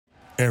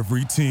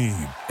Every team,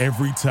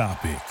 every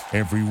topic,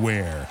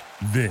 everywhere.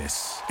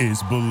 This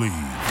is Believe.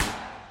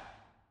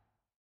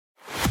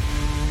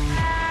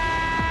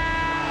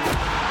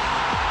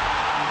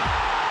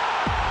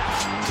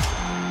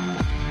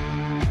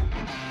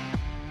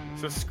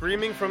 So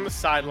screaming from the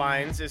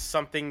sidelines is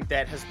something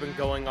that has been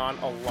going on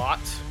a lot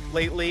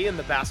lately in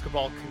the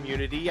basketball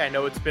community. I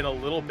know it's been a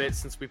little bit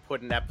since we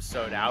put an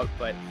episode out,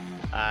 but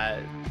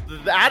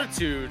the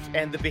attitude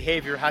and the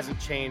behavior hasn't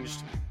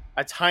changed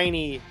a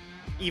tiny,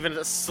 even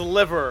a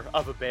sliver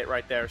of a bit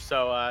right there.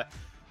 So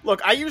look,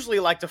 I usually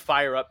like to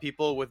fire up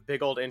people with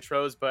big old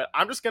intros, but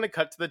I'm just going to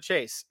cut to the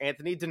chase.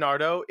 Anthony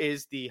DiNardo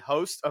is the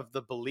host of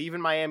the Believe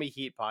in Miami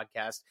Heat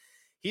podcast.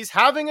 He's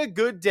having a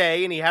good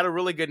day, and he had a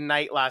really good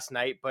night last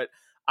night, but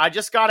I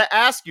just got to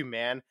ask you,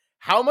 man,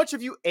 how much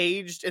have you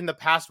aged in the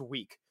past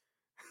week?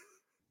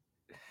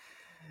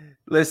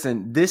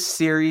 Listen, this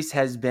series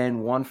has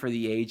been one for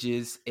the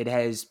ages. It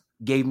has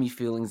gave me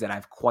feelings that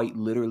I've quite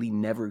literally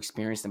never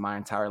experienced in my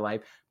entire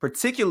life,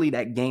 particularly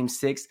that game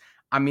 6.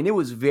 I mean, it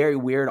was very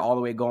weird all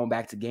the way going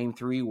back to game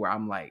 3 where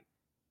I'm like,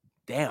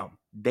 damn,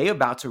 they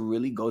about to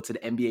really go to the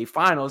NBA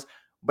Finals.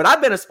 But I've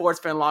been a sports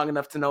fan long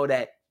enough to know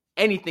that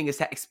anything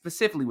is,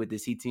 specifically with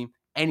this Heat team,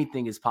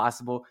 anything is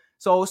possible.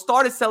 So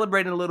started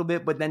celebrating a little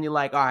bit, but then you're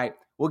like, all right,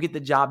 we'll get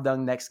the job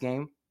done next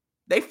game.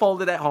 They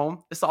folded at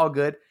home. It's all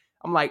good.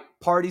 I'm like,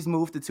 parties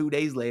moved to 2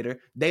 days later.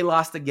 They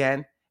lost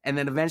again. And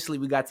then eventually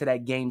we got to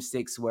that game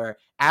 6 where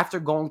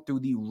after going through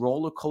the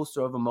roller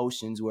coaster of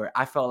emotions where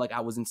I felt like I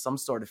was in some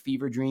sort of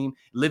fever dream,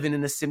 living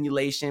in a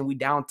simulation, we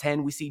down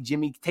 10, we see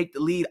Jimmy take the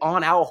lead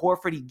on Al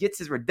Horford. He gets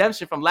his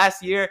redemption from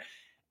last year.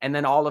 And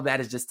then all of that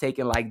is just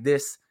taken like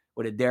this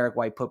with a Derek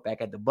White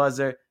putback at the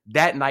buzzer.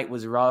 That night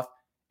was rough.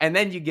 And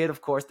then you get, of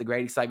course, the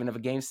great excitement of a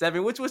game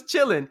 7, which was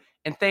chilling.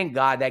 And thank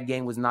God that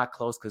game was not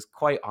close because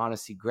quite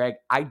honestly, Greg,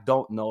 I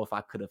don't know if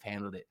I could have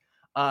handled it.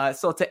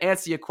 So to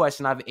answer your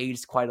question, I've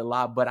aged quite a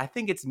lot, but I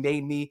think it's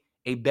made me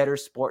a better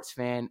sports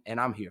fan, and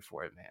I'm here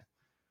for it, man.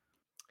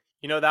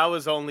 You know, that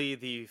was only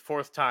the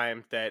 4th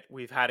time that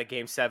we've had a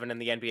Game 7 in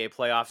the NBA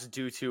playoffs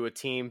due to a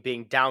team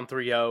being down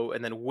 3-0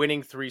 and then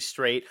winning 3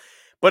 straight.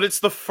 But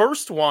it's the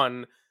first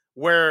one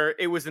where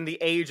it was in the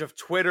age of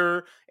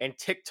Twitter and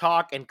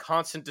TikTok and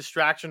constant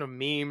distraction of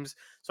memes.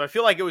 So I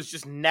feel like it was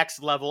just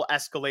next level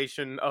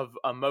escalation of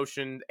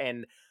emotion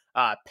and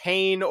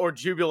pain or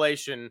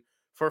jubilation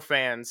for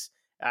fans.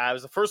 It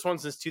was the first one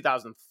since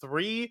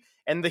 2003,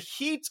 and the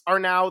Heat are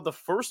now the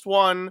first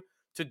one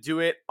to do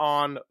it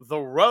on the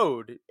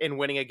road in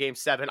winning a Game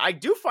 7. I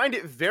do find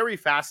it very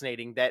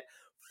fascinating that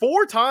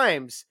 4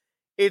 times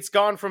it's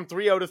gone from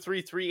 3-0 to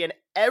 3-3, and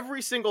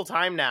every single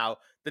time now,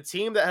 the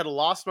team that had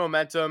lost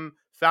momentum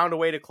found a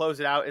way to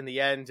close it out in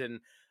the end, and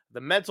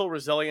the mental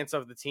resilience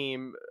of the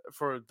team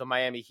for the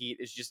Miami Heat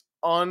is just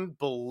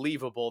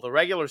unbelievable. The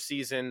regular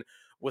season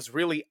was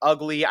really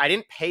ugly. I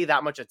didn't pay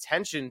that much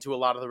attention to a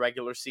lot of the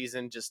regular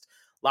season, just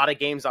a lot of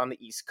games on the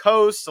East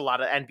Coast, a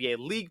lot of NBA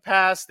League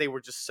Pass. They were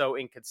just so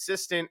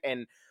inconsistent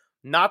and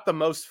not the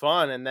most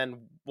fun. And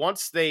then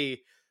once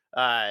they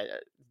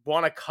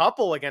won a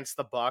couple against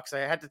the Bucks, I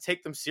had to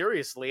take them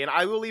seriously. And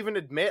I will even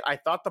admit, I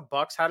thought the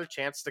Bucks had a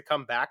chance to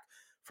come back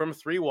from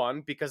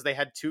 3-1 because they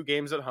had 2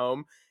 games at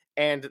home,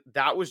 and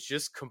that was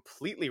just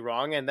completely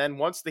wrong. And then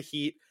once the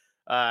Heat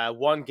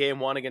won game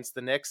 1 against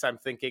the Knicks, I'm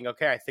thinking,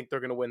 okay, I think they're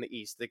going to win the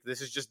East. Like,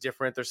 this is just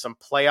different. There's some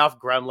playoff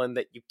gremlin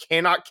that you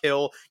cannot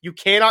kill. You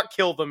cannot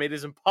kill them. It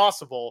is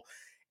impossible.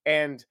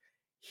 And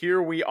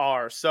here we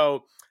are.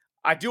 So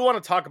I do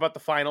want to talk about the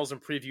finals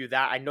and preview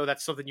that. I know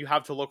that's something you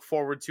have to look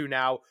forward to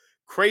now.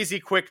 Crazy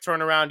quick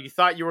turnaround. You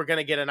thought you were going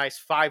to get a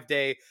nice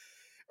 5-day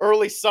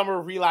early summer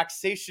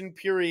relaxation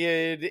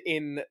period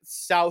in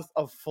south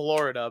of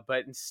Florida,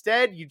 but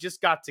instead you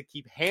just got to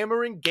keep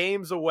hammering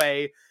games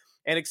away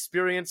and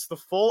experience the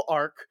full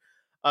arc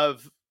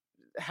of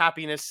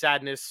happiness,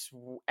 sadness,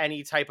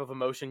 any type of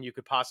emotion you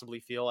could possibly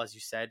feel. As you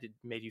said, it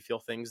made you feel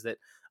things that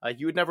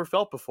you had never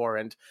felt before.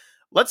 And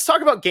let's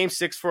talk about Game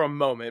 6 for a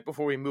moment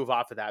before we move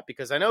off of that,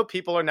 because I know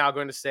people are now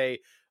going to say,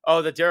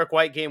 oh, the Derek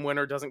White game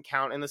winner doesn't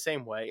count in the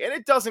same way. And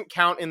it doesn't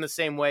count in the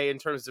same way in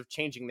terms of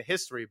changing the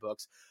history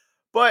books.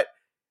 But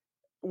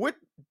with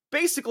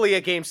basically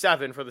a Game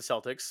 7 for the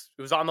Celtics,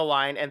 it was on the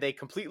line, and they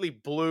completely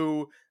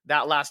blew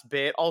that last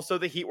bit. Also,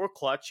 the Heat were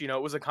clutch. You know,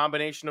 it was a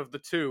combination of the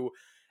two.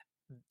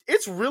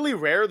 It's really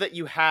rare that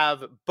you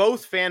have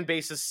both fan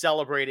bases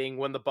celebrating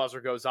when the buzzer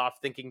goes off,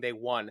 thinking they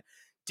won.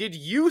 Did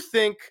you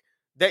think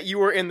that you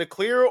were in the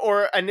clear,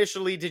 or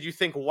initially did you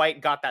think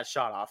White got that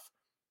shot off?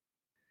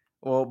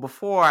 Well,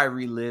 before I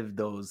relive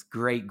those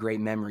great, great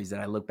memories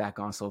that I look back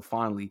on so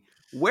fondly,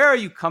 where are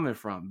you coming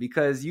from?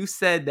 Because you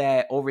said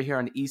that over here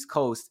on the East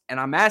Coast, and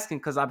I'm asking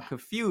because I'm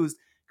confused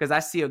because I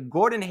see a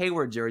Gordon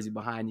Hayward jersey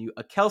behind you,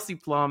 a Kelsey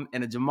Plum,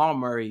 and a Jamal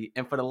Murray,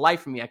 and for the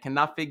life of me, I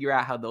cannot figure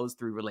out how those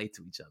 3 relate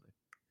to each other.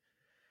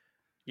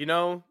 You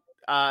know,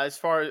 as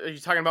far as, are you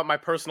talking about my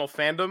personal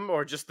fandom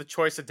or just the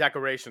choice of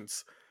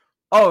decorations?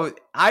 Oh,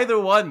 either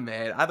one,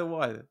 man. Either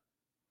one.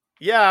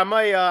 Yeah, I'm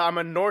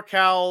a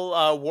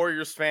NorCal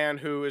Warriors fan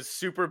who is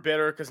super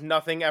bitter because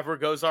nothing ever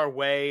goes our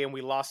way, and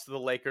we lost to the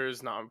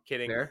Lakers. No, I'm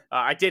kidding. Fair.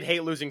 I did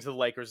hate losing to the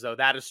Lakers, though.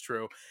 That is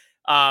true.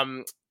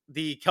 Um,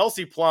 the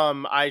Kelsey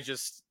Plum, I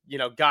just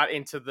got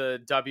into the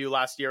W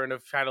last year and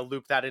have kind of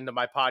looped that into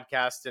my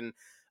podcast. And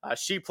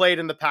she played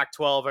in the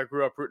Pac-12. I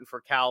grew up rooting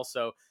for Cal,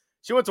 so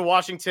she went to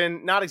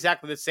Washington. Not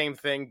exactly the same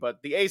thing,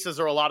 but the Aces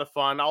are a lot of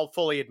fun. I'll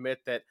fully admit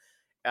that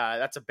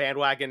that's a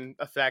bandwagon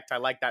effect. I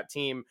like that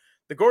team.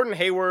 The Gordon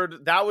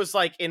Hayward, that was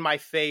like in my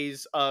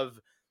phase of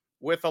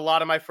with a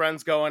lot of my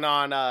friends going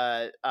on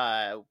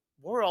what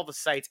were all the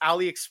sites?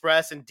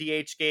 AliExpress and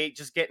DHgate,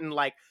 just getting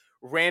like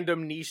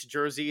random niche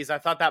jerseys. I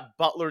thought that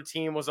Butler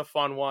team was a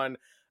fun one.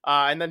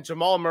 And then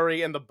Jamal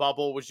Murray in the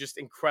bubble was just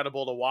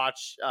incredible to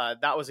watch.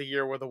 That was a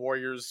year where the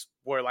Warriors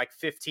were like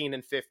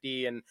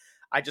 15-50, and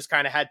I just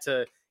kind of had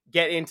to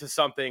get into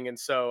something. And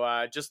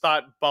so just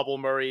thought Bubble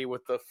Murray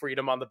with the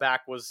freedom on the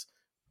back was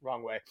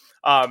wrong way.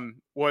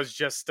 Was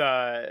just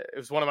it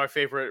was one of my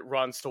favorite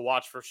runs to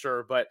watch for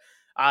sure. But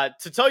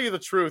to tell you the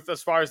truth,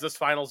 as far as this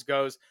finals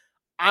goes,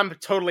 I'm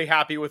totally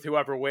happy with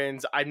whoever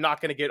wins. I'm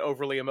not going to get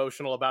overly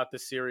emotional about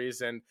this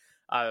series, and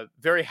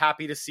very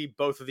happy to see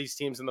both of these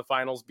teams in the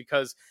finals,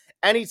 because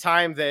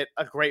anytime that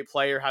a great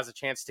player has a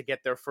chance to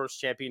get their first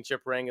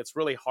championship ring, it's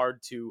really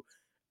hard to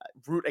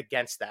root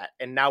against that.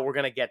 And now we're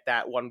going to get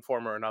that one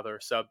form or another.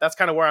 So that's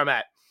kind of where I'm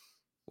at.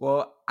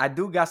 Well, I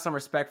do got some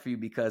respect for you,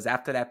 because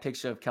after that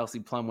picture of Kelsey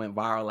Plum went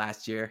viral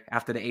last year,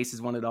 after the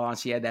Aces won it all and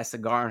she had that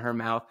cigar in her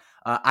mouth,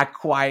 I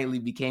quietly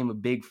became a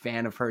big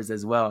fan of hers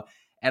as well.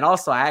 And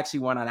also, I actually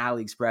went on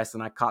AliExpress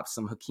and I copped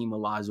some Hakeem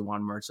Olajuwon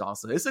merch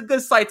also. It's a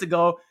good site to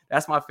go.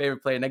 That's my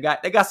favorite player. And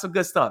they got some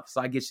good stuff, so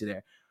I get you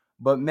there.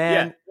 But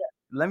man,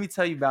 Let me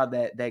tell you about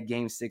that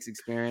Game 6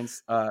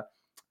 experience.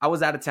 I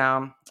was out of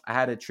town. I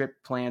had a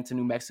trip planned to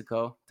New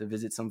Mexico to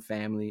visit some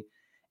family.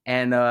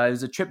 And it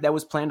was a trip that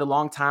was planned a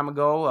long time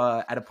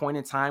ago, at a point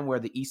in time where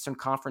the Eastern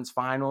Conference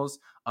Finals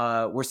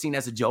were seen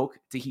as a joke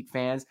to Heat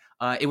fans.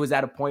 It was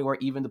at a point where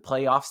even the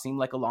playoffs seemed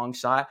like a long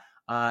shot.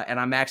 And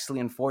I'm actually,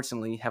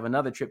 unfortunately, have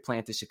another trip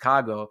planned to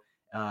Chicago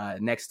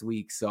next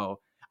week. So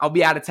I'll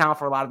be out of town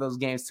for a lot of those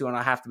games too, and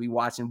I'll have to be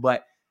watching.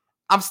 But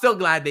I'm still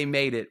glad they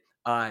made it.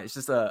 It's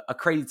just a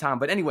crazy time.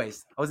 But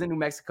anyways, I was in New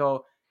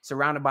Mexico,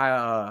 surrounded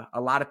by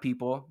a lot of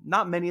people.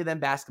 Not many of them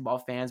basketball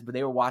fans, but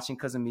they were watching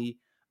because of me.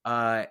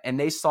 And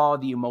they saw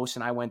the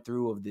emotion I went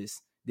through of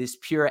this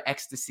pure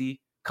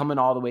ecstasy coming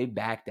all the way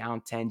back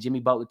down 10. Jimmy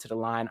Butler to the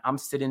line. I'm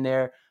sitting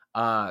there.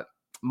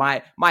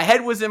 My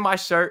head was in my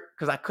shirt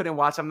because I couldn't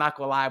watch. I'm not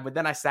gonna lie. But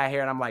then I sat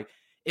here and I'm like,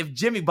 if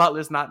Jimmy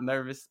Butler's not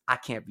nervous, I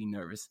can't be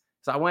nervous.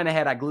 So I went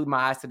ahead. I glued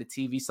my eyes to the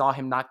TV, saw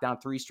him knock down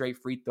 3 straight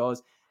free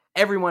throws.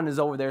 Everyone is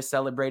over there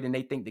celebrating.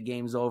 They think the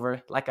game's over.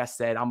 Like I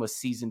said, I'm a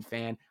seasoned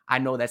fan. I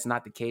know that's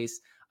not the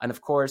case. And of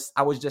course,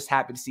 I was just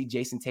happy to see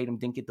Jason Tatum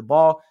didn't get the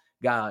ball.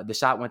 The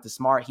shot went to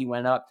Smart. He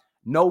went up.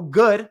 No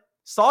good.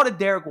 Saw the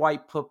Derek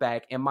White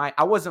putback. And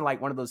I wasn't like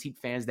one of those Heat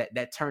fans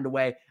that turned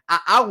away.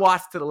 I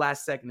watched to the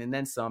last second and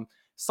then some.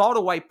 Saw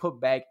the White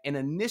putback and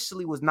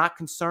initially was not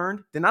concerned.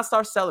 Did not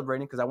start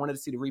celebrating because I wanted to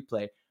see the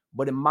replay.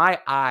 But in my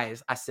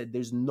eyes, I said,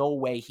 there's no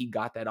way he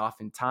got that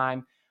off in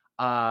time.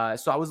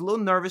 So I was a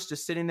little nervous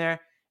just sitting there.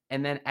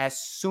 And then as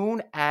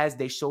soon as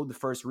they showed the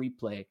first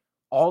replay,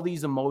 all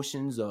these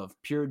emotions of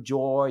pure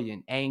joy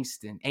and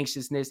angst and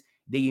anxiousness,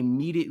 they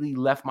immediately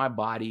left my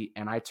body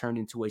and I turned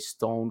into a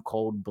stone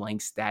cold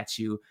blank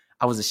statue.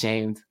 I was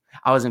ashamed.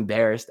 I was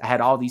embarrassed. I had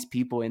all these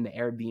people in the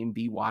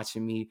Airbnb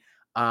watching me.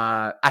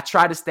 I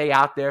tried to stay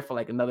out there for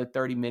like another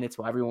 30 minutes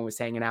while everyone was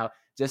hanging out,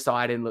 just so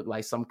I didn't look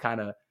like some kind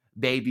of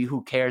baby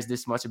who cares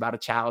this much about a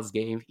child's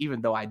game,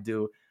 even though I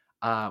do.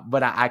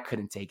 But I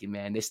couldn't take it,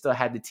 man. They still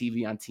had the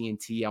TV on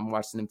TNT. I'm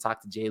watching them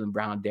talk to Jaylen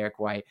Brown, Derek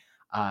White.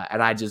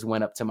 And I just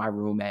went up to my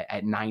room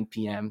at 9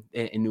 p.m.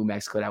 in New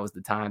Mexico. That was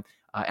the time.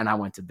 And I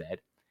went to bed.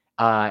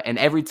 And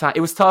every time,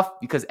 it was tough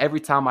because every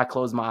time I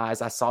closed my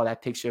eyes, I saw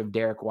that picture of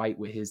Derek White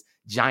with his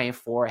giant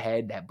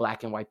forehead, that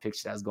black and white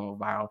picture that was going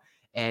viral.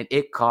 And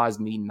it caused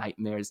me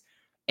nightmares.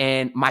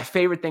 And my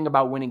favorite thing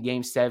about winning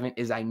Game 7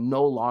 is I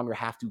no longer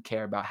have to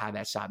care about how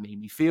that shot made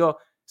me feel.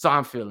 So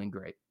I'm feeling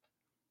great.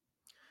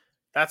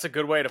 That's a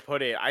good way to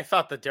put it. I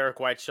thought the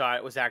Derek White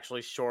shot was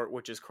actually short,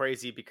 which is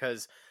crazy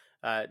because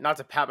not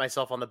to pat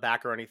myself on the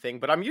back or anything,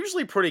 but I'm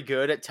usually pretty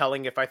good at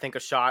telling if I think a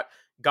shot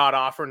got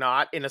off or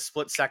not in a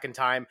split second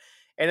time.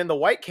 And in the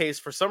White case,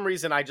 for some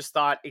reason, I just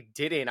thought it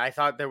didn't. I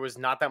thought there was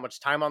not that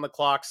much time on the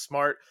clock.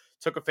 Smart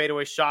took a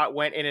fadeaway shot,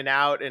 went in and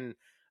out, and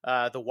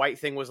the White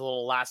thing was a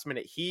little last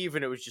minute heave,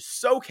 and it was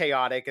just so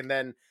chaotic. And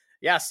then,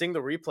 seeing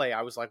the replay,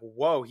 I was like,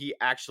 whoa, he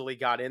actually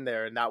got in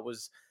there. And that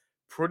was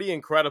pretty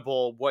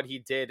incredible what he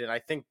did. And I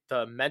think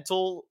the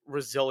mental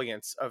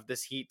resilience of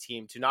this Heat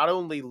team to not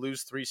only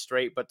lose 3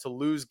 straight, but to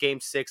lose Game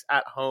 6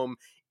 at home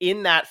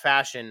in that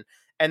fashion,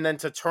 and then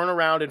to turn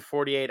around in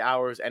 48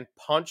 hours and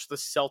punch the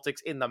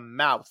Celtics in the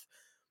mouth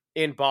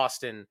in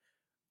Boston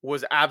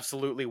was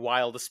absolutely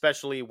wild,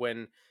 especially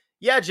when,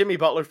 Jimmy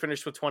Butler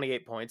finished with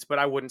 28 points, but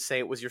I wouldn't say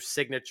it was your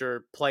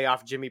signature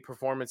playoff Jimmy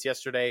performance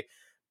yesterday.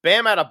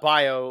 Bam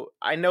Adebayo,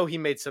 I know he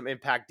made some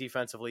impact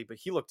defensively, but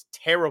he looked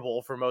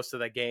terrible for most of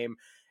the game.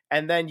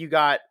 And then you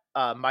got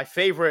my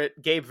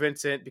favorite, Gabe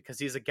Vincent, because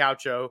he's a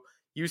gaucho,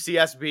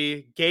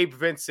 UCSB. Gabe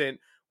Vincent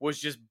was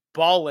just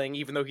balling,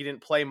 even though he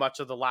didn't play much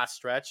of the last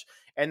stretch.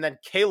 And then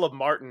Caleb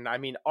Martin, I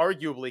mean,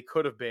 arguably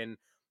could have been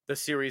the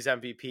series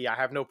MVP. I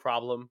have no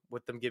problem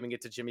with them giving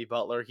it to Jimmy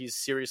Butler. He's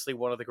seriously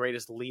one of the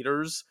greatest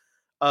leaders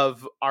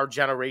of our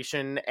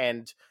generation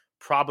and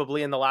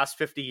probably in the last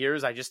 50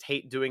 years. I just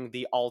hate doing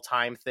the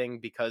all-time thing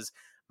because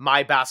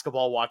my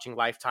basketball watching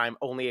lifetime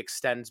only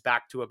extends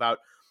back to about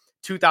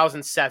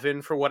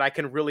 2007 for what I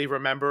can really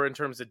remember in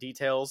terms of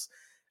details.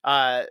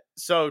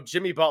 So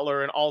Jimmy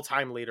Butler, an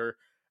all-time leader.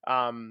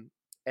 And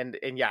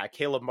yeah,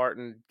 Caleb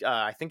Martin,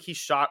 I think he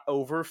shot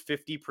over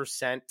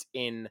 50%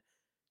 in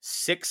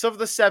 6 of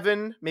the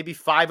 7, maybe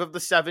 5 of the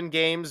 7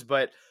 games,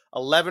 but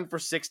 11 for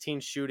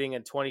 16 shooting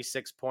and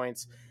 26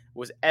 points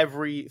was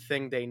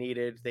everything they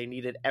needed. They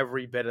needed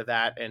every bit of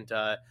that. And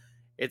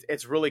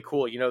it's really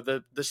cool. You know,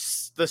 what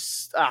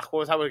was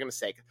I going to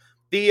say?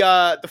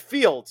 The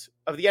field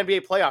of the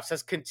NBA playoffs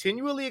has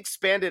continually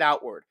expanded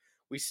outward.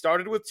 We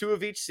started with 2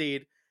 of each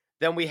seed.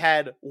 Then we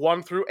had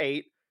 1 through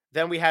 8.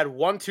 Then we had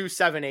 1, 2,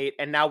 7, 8.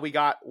 And now we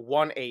got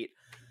 1, 8.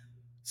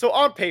 So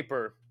on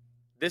paper,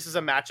 this is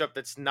a matchup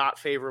that's not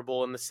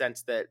favorable in the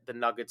sense that the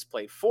Nuggets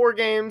played 4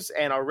 games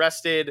and are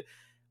rested.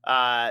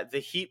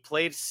 The Heat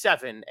played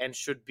 7 and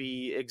should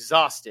be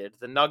exhausted.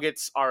 The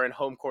Nuggets are in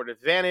home court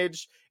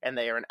advantage and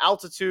they are in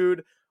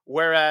altitude,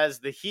 whereas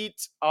the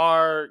Heat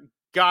are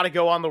got to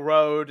go on the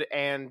road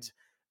and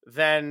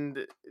then,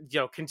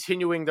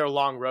 continuing their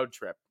long road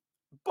trip.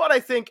 But I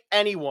think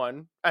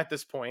anyone at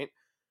this point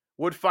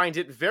would find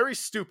it very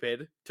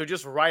stupid to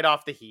just write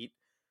off the Heat.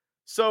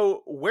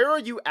 So where are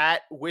you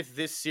at with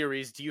this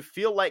series? Do you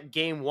feel like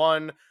game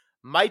 1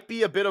 might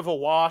be a bit of a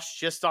wash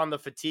just on the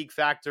fatigue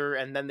factor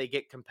and then they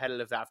get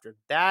competitive after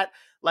that?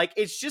 Like,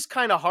 it's just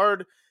kind of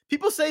hard.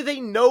 People say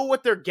they know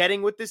what they're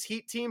getting with this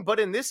Heat team, but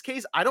in this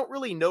case, I don't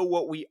really know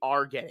what we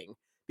are getting.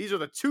 These are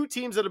the 2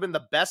 teams that have been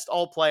the best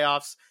all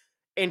playoffs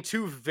in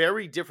 2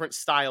 very different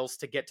styles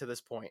to get to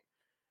this point.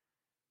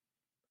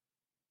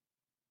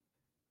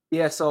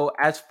 Yeah, so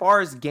as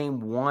far as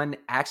game 1,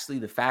 actually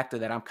the factor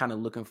that I'm kind of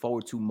looking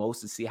forward to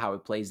most to see how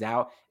it plays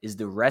out is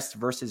the rest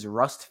versus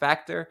rust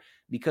factor.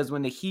 Because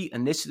when the Heat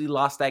initially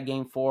lost that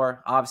game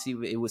 4,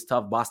 obviously it was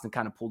tough. Boston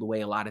kind of pulled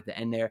away a lot at the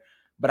end there.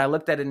 But I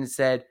looked at it and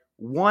said,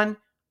 1,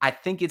 I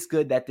think it's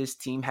good that this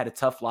team had a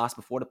tough loss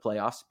before the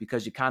playoffs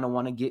because you kind of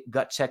want to get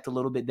gut checked a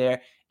little bit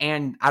there.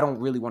 And I don't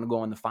really want to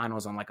go in the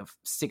finals on like a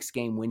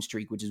 6-game win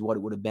streak, which is what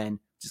it would have been,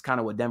 which is kind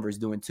of what Denver is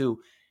doing too.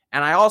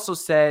 And I also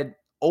said,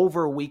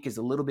 over a week is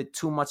a little bit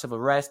too much of a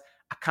rest.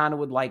 I kind of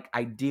would like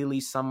ideally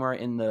somewhere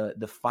in the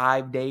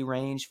 5-day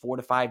range, 4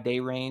 to 5 day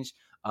range.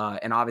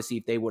 And obviously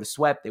if they would have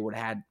swept, they would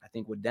have had, I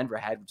think what Denver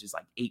had, which is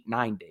like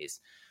 8-9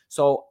 days.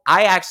 So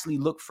I actually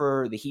look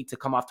for the Heat to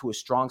come off to a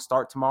strong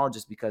start tomorrow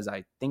just because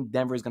I think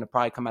Denver is going to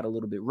probably come out a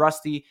little bit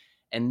rusty.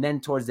 And then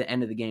towards the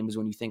end of the game is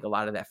when you think a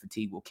lot of that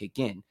fatigue will kick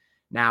in.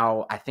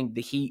 Now, I think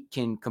the Heat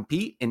can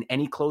compete in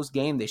any close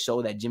game. They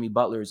show that Jimmy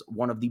Butler is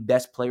one of the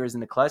best players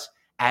in the clutch,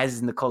 as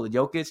is Nikola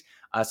Jokic.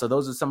 So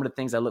those are some of the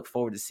things I look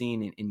forward to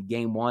seeing in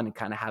game 1 and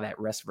kind of how that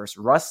rest versus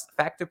rust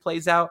factor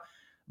plays out.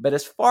 But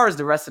as far as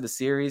the rest of the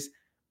series,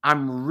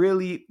 I'm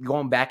really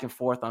going back and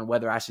forth on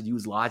whether I should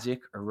use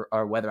logic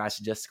or whether I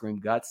should just scream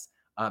guts.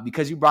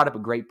 Because you brought up a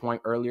great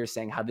point earlier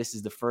saying how this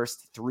is the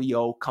first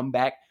 3-0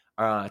 comeback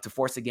to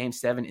force a game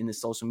 7 in the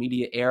social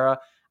media era.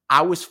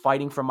 I was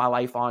fighting for my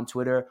life on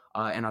Twitter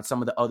and on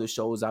some of the other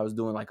shows I was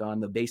doing, like on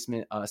the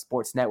Basement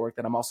Sports Network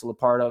that I'm also a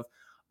part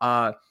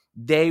of.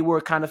 They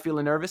were kind of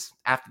feeling nervous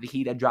after the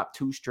Heat had dropped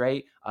 2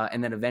 straight.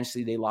 And then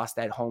eventually they lost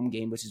that home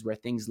game, which is where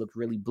things looked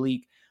really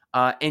bleak.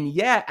 And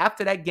yeah,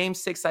 after that game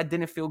 6, I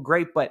didn't feel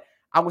great, but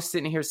I was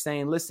sitting here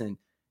saying, listen,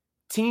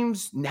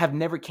 teams have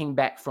never came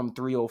back from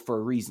 3-0 for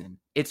a reason.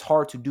 It's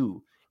hard to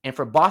do. And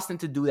for Boston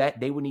to do that,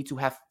 they would need to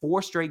have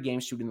 4 straight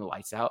games shooting the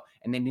lights out.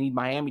 And they need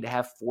Miami to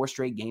have 4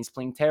 straight games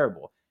playing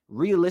terrible.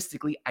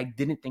 Realistically, I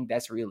didn't think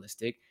that's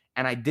realistic.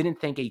 And I didn't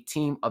think a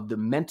team of the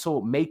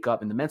mental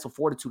makeup and the mental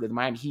fortitude of the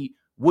Miami Heat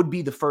would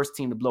be the first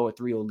team to blow a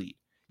 3-0 lead.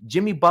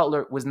 Jimmy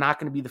Butler was not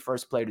going to be the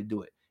first player to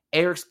do it.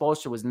 Erik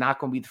Spoelstra was not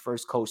going to be the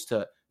first coach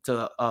to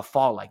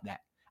fall like that.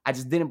 I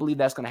just didn't believe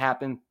that's going to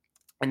happen.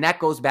 And that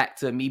goes back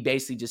to me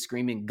basically just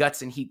screaming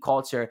guts and Heat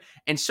culture.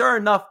 And sure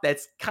enough,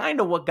 that's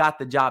kind of what got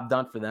the job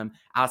done for them,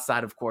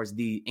 outside, of course,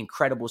 the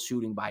incredible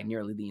shooting by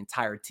nearly the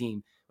entire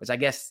team, which I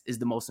guess is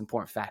the most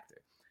important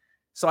factor.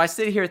 So I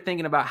sit here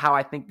thinking about how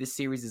I think this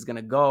series is going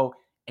to go.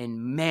 And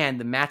man,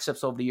 the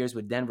matchups over the years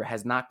with Denver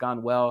has not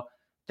gone well.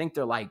 I think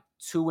they're like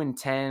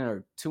 2-10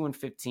 or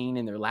 2-15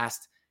 in their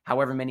last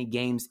however many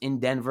games in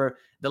Denver.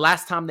 The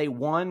last time they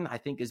won, I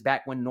think, is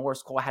back when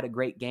Norris Cole had a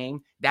great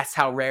game. That's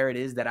how rare it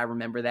is that I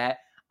remember that.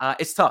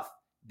 It's tough.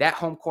 That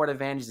home court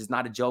advantage is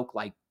not a joke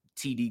like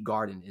TD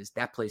Garden is.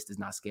 That place does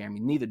not scare me.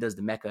 Neither does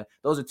the Mecca.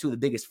 Those are 2 of the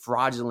biggest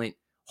fraudulent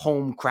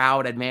home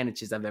crowd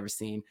advantages I've ever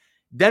seen.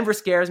 Denver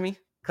scares me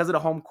because of the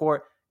home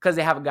court, because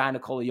they have a guy,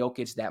 Nikola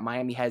Jokic, that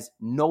Miami has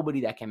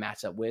nobody that can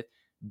match up with.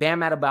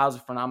 Bam Adebayo is a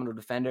phenomenal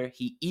defender.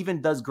 He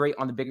even does great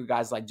on the bigger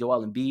guys like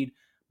Joel Embiid.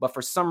 But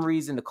for some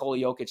reason, Nikola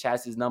Jokic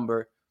has his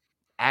number,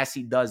 as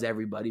he does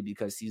everybody,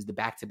 because he's the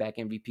back-to-back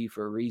MVP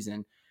for a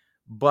reason.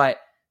 But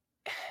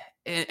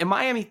in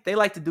Miami, they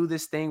like to do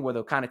this thing where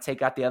they'll kind of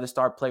take out the other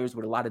star players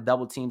with a lot of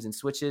double teams and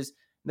switches.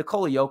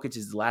 Nikola Jokic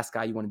is the last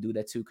guy you want to do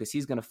that to, because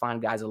he's going to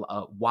find guys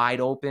wide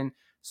open.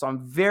 So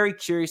I'm very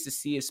curious to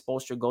see if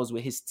Spoelstra goes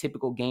with his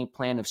typical game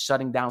plan of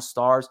shutting down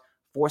stars,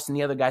 forcing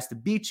the other guys to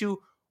beat you,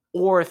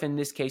 or if in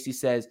this case he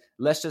says,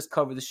 let's just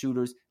cover the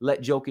shooters,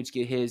 let Jokic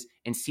get his,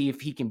 and see if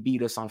he can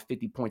beat us on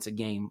 50 points a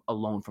game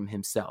alone from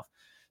himself.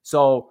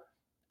 So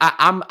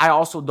I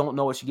also don't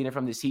know what you're getting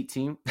from this Heat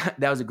team.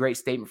 That was a great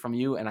statement from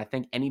you, and I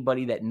think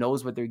anybody that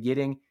knows what they're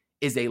getting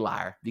is a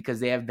liar, because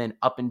they have been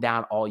up and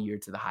down all year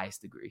to the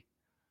highest degree.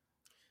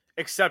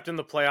 Except in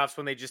the playoffs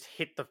when they just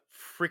hit the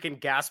freaking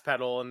gas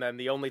pedal, and then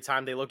the only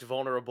time they looked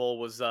vulnerable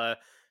was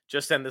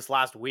just in this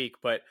last week.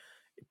 But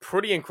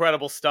pretty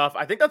incredible stuff.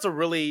 I think that's a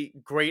really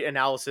great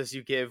analysis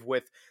you give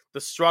with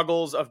the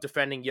struggles of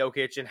defending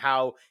Jokic, and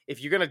how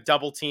if you're going to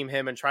double team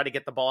him and try to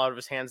get the ball out of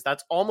his hands,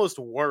 that's almost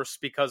worse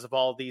because of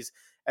all these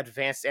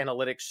advanced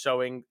analytics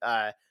showing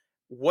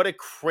what a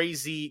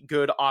crazy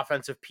good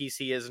offensive piece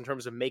he is in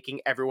terms of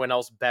making everyone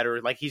else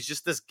better. Like, he's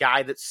just this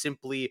guy that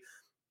simply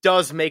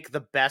does make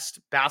the best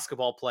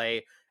basketball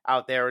play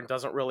out there and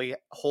doesn't really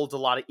hold a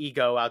lot of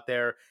ego out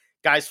there.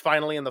 Guys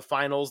finally in the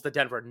finals. The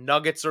Denver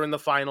Nuggets are in the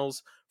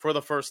finals for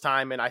the first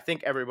time, and I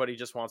think everybody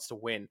just wants to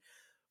win.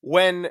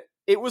 When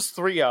it was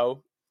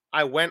 3-0,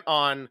 I went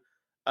on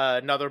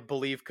another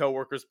Believe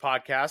Coworkers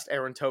podcast,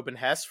 Aaron Tobin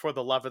Hess, for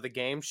the love of the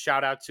game.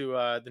 Shout out to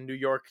the New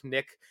York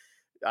Knick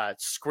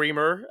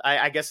screamer,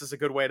 I guess is a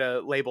good way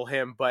to label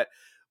him. But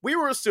we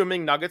were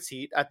assuming Nuggets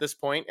Heat at this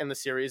point in the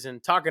series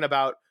and talking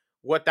about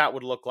what that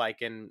would look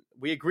like. And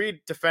we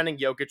agreed defending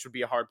Jokic would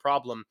be a hard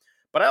problem.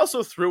 But I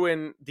also threw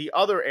in the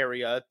other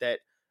area that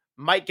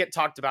might get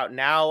talked about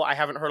now. I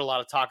haven't heard a lot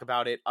of talk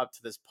about it up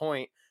to this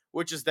point,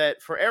 which is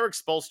that for Erik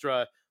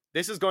Spoelstra,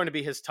 this is going to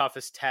be his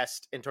toughest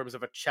test in terms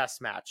of a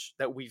chess match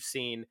that we've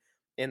seen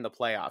in the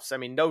playoffs. I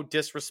mean, no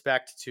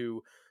disrespect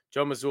to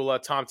Joe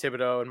Mazzulla, Tom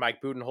Thibodeau, and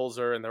Mike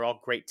Budenholzer, and they're all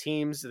great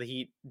teams. The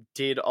Heat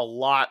did a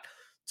lot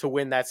to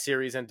win that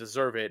series and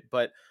deserve it.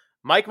 But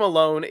Mike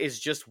Malone is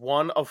just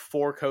one of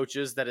 4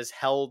 coaches that has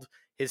held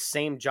his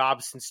same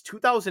job since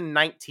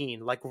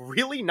 2019, like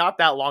really not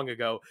that long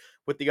ago,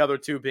 with the other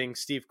 2 being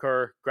Steve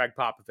Kerr, Greg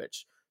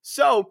Popovich.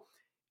 So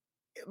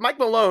Mike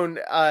Malone,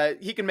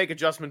 he can make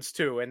adjustments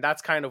too, and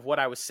that's kind of what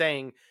I was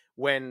saying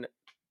when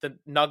the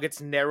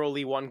Nuggets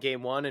narrowly won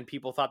game 1 and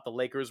people thought the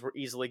Lakers were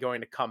easily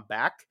going to come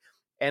back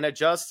and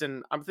adjust.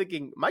 And I'm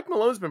thinking Mike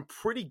Malone's been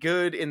pretty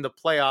good in the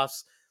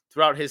playoffs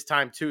throughout his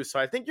time too, so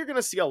I think you're going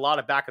to see a lot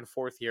of back and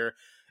forth here.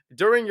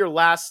 During your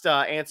last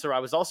answer, I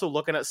was also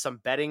looking at some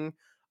betting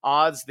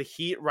odds. The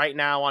Heat right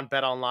now on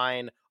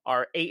BetOnline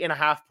are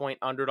 8.5-point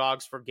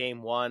underdogs for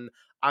game 1.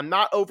 I'm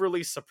not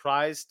overly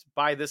surprised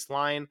by this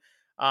line,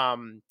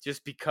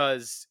 just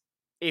because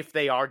if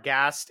they are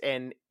gassed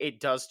and it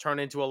does turn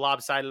into a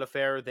lopsided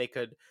affair, they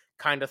could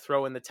kind of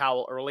throw in the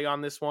towel early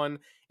on this one.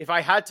 If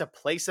I had to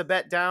place a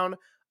bet down,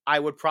 I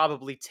would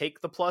probably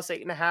take the plus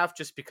 8.5,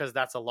 just because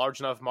that's a large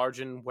enough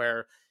margin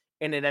where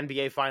in an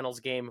NBA Finals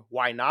game,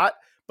 why not?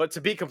 But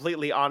to be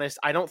completely honest,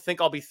 I don't think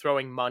I'll be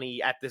throwing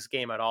money at this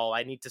game at all.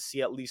 I need to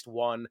see at least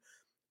one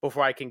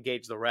before I can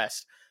gauge the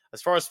rest.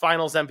 As far as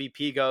Finals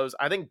MVP goes,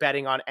 I think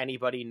betting on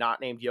anybody not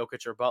named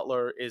Jokic or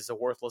Butler is a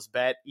worthless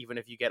bet, even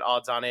if you get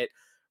odds on it.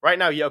 Right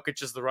now,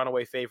 Jokic is the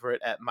runaway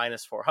favorite at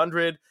minus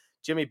 400.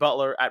 Jimmy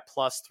Butler at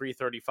plus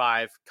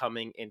 335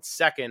 coming in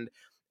second.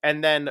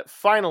 And then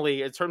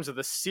finally, in terms of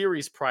the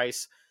series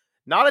price,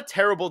 not a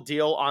terrible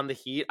deal on the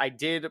Heat. I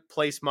did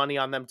place money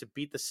on them to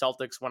beat the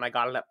Celtics when I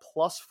got it at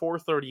plus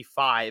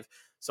 435.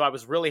 So I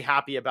was really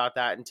happy about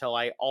that until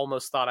I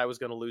almost thought I was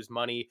going to lose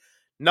money.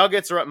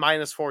 Nuggets are at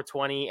minus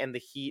 420 and the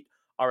Heat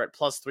are at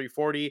plus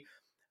 340.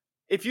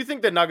 If you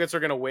think the Nuggets are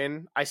going to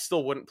win, I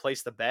still wouldn't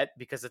place the bet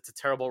because it's a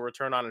terrible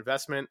return on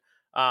investment.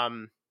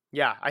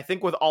 Yeah, I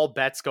think with all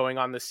bets going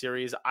on this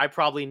series, I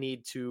probably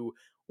need to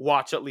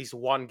watch at least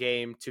one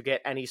game to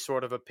get any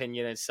sort of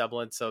opinion and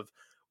semblance of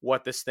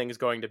what this thing is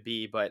going to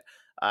be. But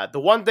the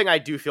one thing I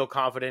do feel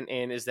confident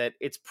in is that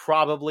it's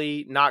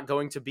probably not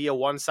going to be a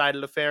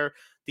one-sided affair.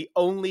 The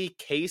only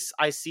case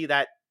I see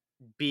that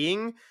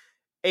being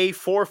a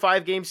 4 or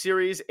 5 game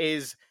series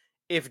is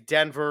if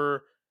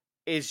Denver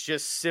is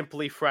just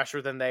simply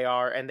fresher than they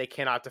are and they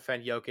cannot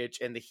defend Jokic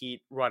and the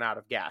Heat run out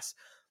of gas.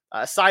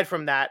 Aside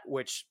from that,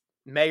 which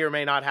may or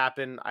may not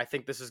happen, I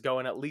think this is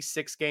going at least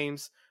 6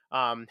 games.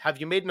 Have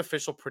you made an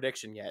official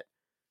prediction yet?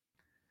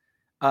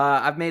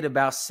 I've made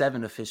about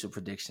 7 official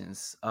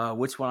predictions.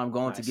 Which one I'm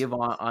going to give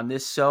on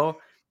this show,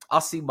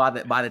 I'll see by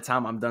the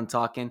time I'm done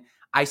talking.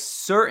 I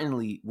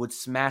certainly would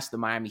smash the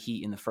Miami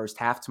Heat in the first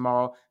half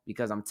tomorrow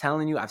because I'm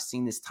telling you, I've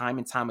seen this time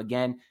and time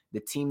again. The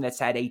team that's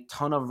had a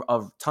ton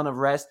of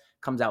rest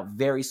comes out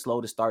very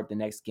slow to start the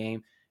next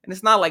game. And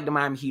it's not like the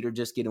Miami Heat are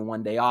just getting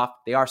one day off.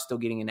 They are still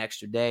getting an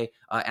extra day.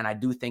 And I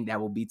do think that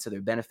will be to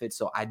their benefit.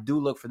 So I do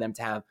look for them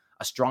to have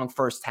a strong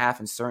first half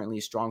and certainly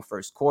a strong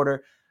first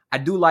quarter. I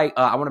do like,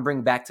 I want to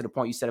bring back to the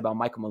point you said about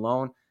Michael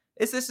Malone.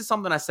 This is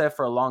something I said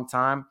for a long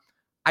time.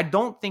 I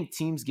don't think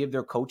teams give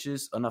their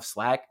coaches enough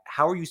slack.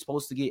 How are you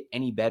supposed to get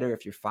any better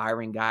if you're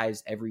firing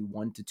guys every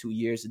 1 to 2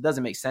 years? It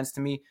doesn't make sense to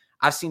me.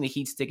 I've seen the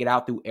Heat stick it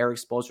out through Eric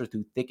Spoelstra,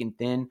 through thick and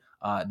thin.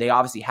 They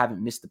obviously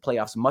haven't missed the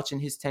playoffs much in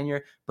his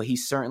tenure, but he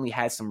certainly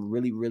had some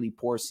really, really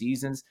poor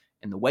seasons.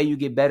 And the way you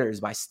get better is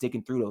by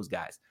sticking through those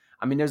guys.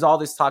 I mean, there's all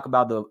this talk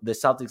about the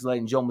Celtics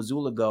letting Joe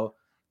Mazzulla go.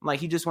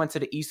 Like, he just went to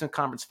the Eastern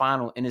Conference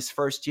Final in his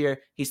first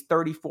year. He's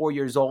 34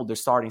 years old. Their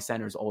starting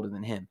center is older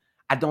than him.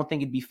 I don't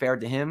think it'd be fair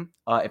to him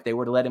if they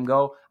were to let him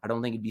go. I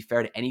don't think it'd be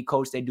fair to any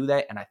coach they do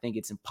that, and I think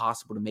it's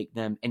impossible to make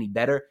them any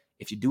better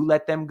if you do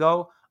let them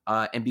go.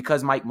 And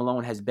because Mike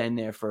Malone has been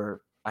there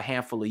for a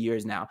handful of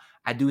years now,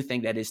 I do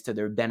think that is to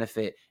their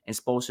benefit, and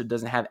Spoelstra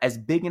doesn't have as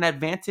big an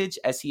advantage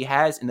as he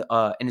has in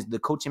the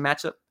coaching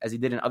matchup as he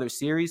did in other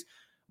series.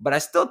 But I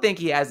still think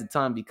he has a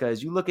ton,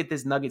 because you look at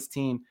this Nuggets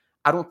team,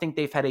 I don't think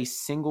they've had a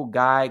single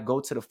guy go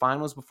to the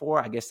finals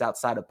before, I guess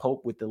outside of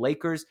Pope with the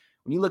Lakers.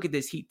 When you look at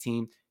this Heat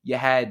team, you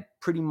had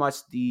pretty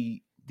much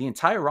the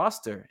entire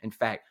roster, in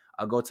fact,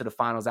 go to the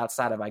finals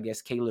outside of, I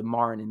guess, Caleb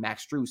Martin and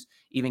Max Strus.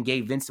 Even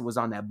Gabe Vincent was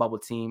on that bubble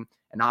team.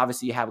 And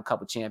obviously you have a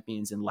couple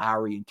champions in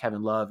Lowry and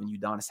Kevin Love and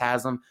Udonis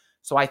Haslem.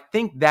 So I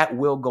think that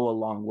will go a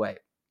long way.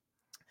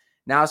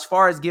 Now, as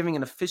far as giving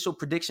an official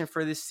prediction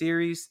for this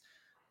series,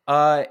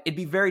 it'd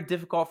be very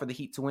difficult for the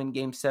Heat to win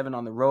Game 7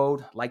 on the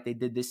road like they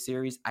did this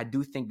series. I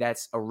do think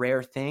that's a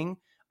rare thing.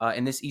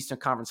 In this Eastern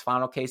Conference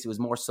Final case, it was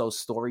more so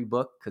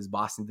storybook because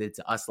Boston did it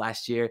to us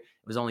last year. It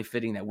was only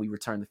fitting that we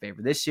return the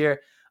favor this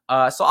year.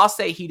 So I'll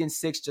say Heat in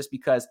 6 just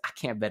because I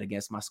can't bet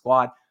against my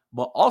squad.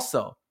 But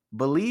also,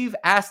 Believe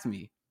asked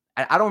me,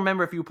 I don't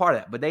remember if you were part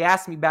of that, but they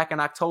asked me back in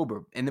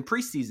October in the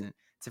preseason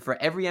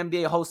for every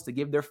NBA host to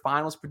give their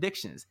finals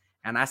predictions.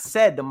 And I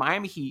said the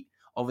Miami Heat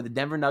over the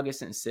Denver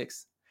Nuggets in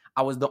 6.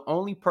 I was the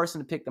only person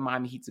to pick the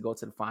Miami Heat to go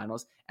to the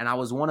finals, and I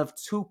was one of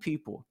 2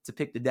 people to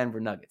pick the Denver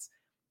Nuggets.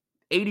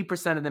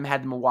 80% of them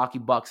had the Milwaukee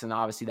Bucks, and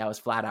obviously that was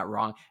flat out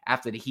wrong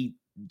after the Heat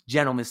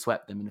gentlemen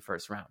swept them in the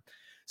first round.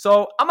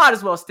 So I might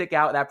as well stick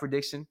out that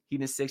prediction.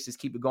 Heat in 6, just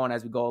keep it going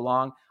as we go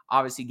along.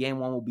 Obviously, Game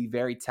 1 will be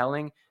very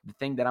telling. The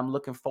thing that I'm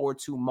looking forward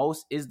to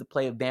most is the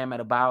play of Bam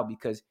Adebayo,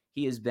 because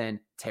he has been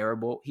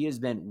terrible. He has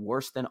been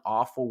worse than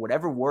awful.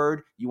 Whatever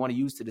word you want to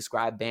use to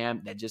describe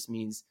Bam, that just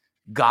means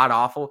god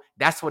awful.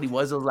 That's what he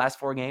was those last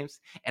 4 games.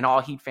 And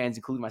all Heat fans,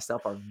 including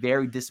myself, are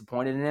very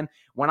disappointed in him.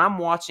 When I'm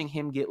watching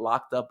him get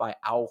locked up by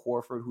Al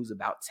Horford, who's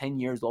about 10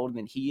 years older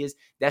than he is,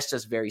 that's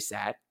just very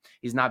sad.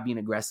 He's not being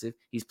aggressive.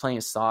 He's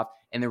playing soft.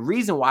 And the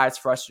reason why it's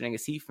frustrating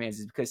as Heat fans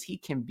is because he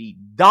can be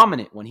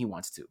dominant when he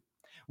wants to.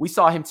 We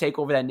saw him take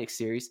over that Knicks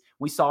series.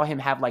 We saw him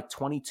have like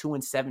 22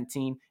 and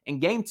 17 in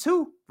Game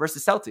 2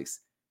 versus Celtics.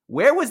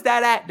 Where was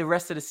that at the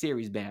rest of the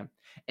series, Bam?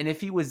 And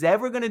if he was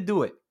ever going to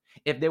do it,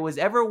 if there was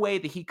ever a way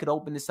that he could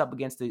open this up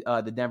against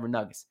the Denver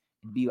Nuggets,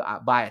 it'd be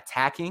by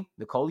attacking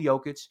Nikola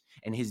Jokic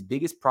and his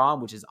biggest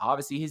problem, which is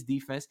obviously his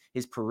defense,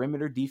 his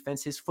perimeter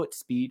defense, his foot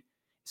speed.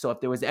 So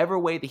if there was ever a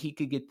way that he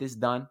could get this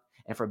done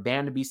and for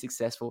Bam to be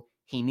successful,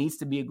 he needs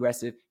to be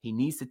aggressive. He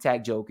needs to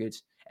attack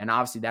Jokic. And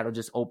obviously that'll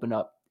just open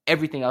up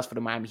everything else for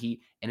the Miami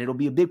Heat. And it'll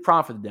be a big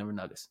problem for the Denver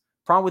Nuggets.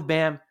 Problem with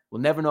Bam,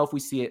 we'll never know if we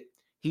see it.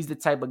 He's the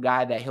type of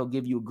guy that he'll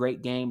give you a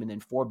great game and then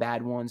 4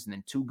 bad ones and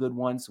then 2 good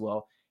ones.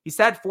 Well, he's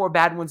had 4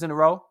 bad ones in a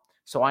row.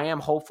 So I am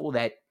hopeful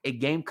that a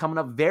game coming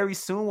up very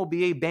soon will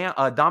be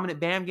a dominant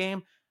Bam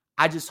game.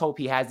 I just hope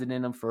he has it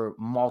in him for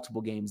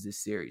multiple games this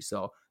series.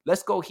 So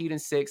let's go Heat in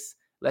 6.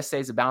 Let's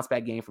say it's a bounce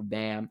back game for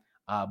Bam.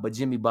 But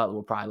Jimmy Butler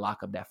will probably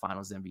lock up that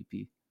finals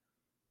MVP.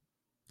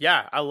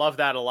 Yeah, I love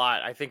that a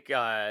lot. I think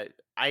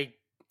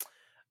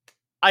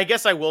I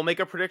guess I will make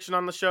a prediction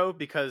on the show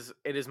because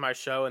it is my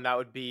show, and that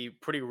would be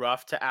pretty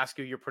rough to ask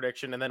you your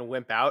prediction and then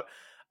wimp out.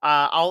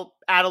 I'll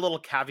add a little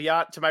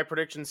caveat to my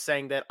prediction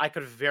saying that I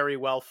could very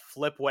well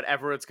flip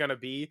whatever it's going to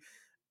be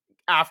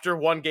after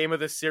one game of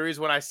this series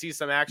when I see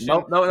some action.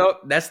 No.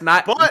 That's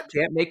not. But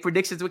you can't make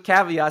predictions with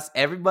caveats.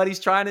 Everybody's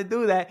trying to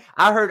do that.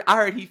 I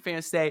heard Heat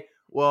fans say,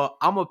 well,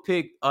 I'm going to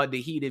pick the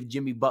Heat if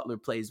Jimmy Butler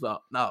plays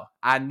well. No,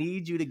 I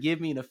need you to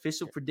give me an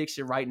official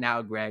prediction right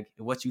now, Greg,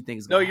 and what you think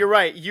is going to happen. No,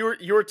 you're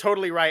right. You're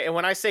totally right. And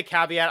when I say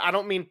caveat, I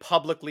don't mean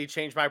publicly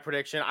change my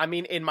prediction. I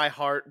mean in my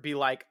heart be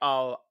like,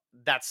 oh,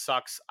 that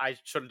sucks. I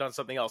should have done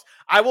something else.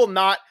 I will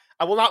not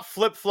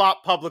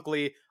flip-flop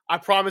publicly. I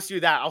promise you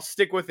that. I'll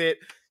stick with it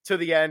to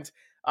the end.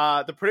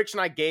 The prediction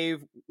I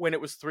gave when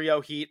it was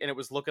 3-0 Heat and it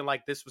was looking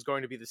like this was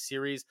going to be the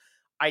series,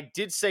 I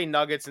did say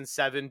Nuggets in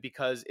 7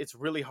 because it's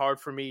really hard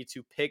for me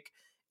to pick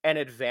an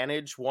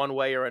advantage one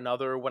way or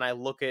another when I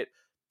look at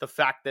the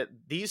fact that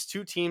these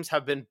 2 teams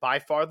have been by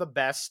far the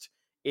best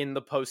in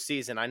the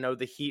postseason. I know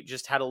the Heat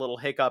just had a little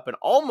hiccup and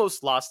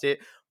almost lost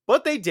it,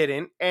 but they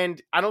didn't. And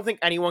I don't think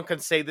anyone can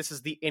say this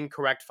is the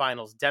incorrect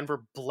finals.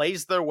 Denver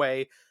blazed their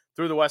way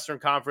through the Western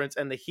Conference,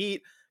 and the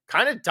Heat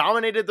kind of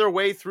dominated their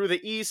way through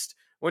the East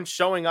when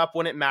showing up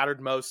when it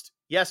mattered most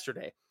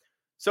yesterday.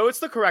 So it's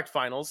the correct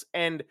finals.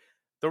 And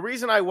the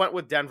reason I went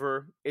with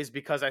Denver is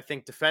because I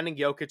think defending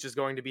Jokic is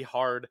going to be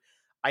hard.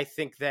 I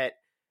think that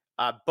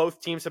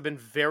both teams have been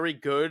very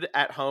good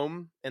at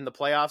home in the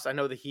playoffs. I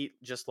know the Heat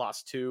just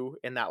lost 2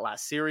 in that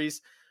last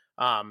series,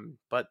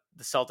 but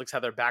the Celtics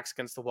had their backs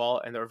against the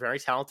wall, and they're a very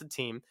talented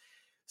team.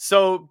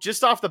 So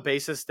just off the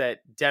basis that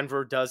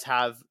Denver does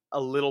have a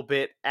little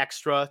bit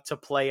extra to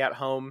play at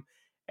home,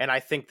 and I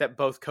think that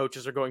both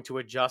coaches are going to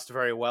adjust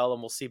very well,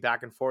 and we'll see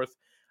back and forth,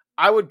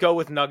 I would go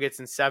with Nuggets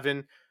in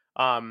 7.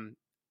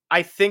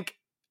 I think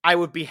I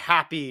would be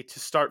happy to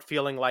start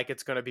feeling like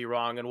it's going to be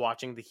wrong and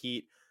watching the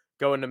Heat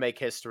going to make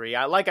history.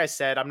 Like I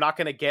said, I'm not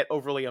going to get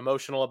overly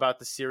emotional about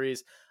the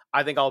series.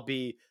 I think I'll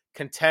be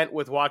content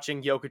with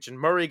watching Jokic and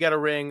Murray get a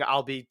ring.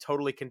 I'll be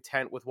totally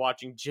content with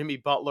watching Jimmy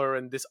Butler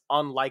and this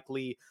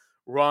unlikely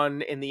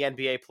run in the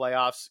NBA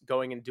playoffs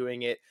going and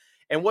doing it.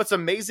 And what's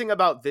amazing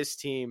about this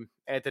team,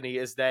 Anthony,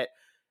 is that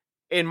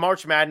in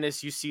March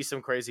Madness, you see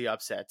some crazy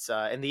upsets.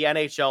 In the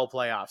NHL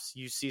playoffs,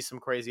 you see some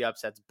crazy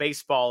upsets.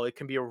 Baseball, it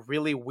can be a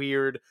really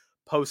weird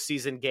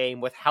postseason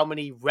game with how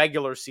many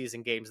regular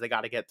season games they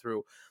got to get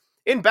through.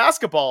 In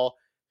basketball,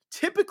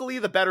 typically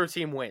the better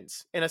team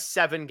wins in a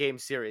 7-game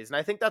series. And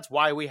I think that's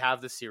why we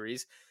have the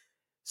series.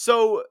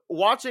 So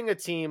watching a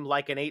team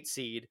like an 8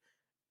 seed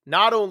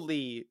not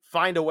only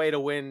find a way to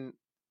win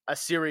a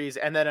series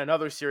and then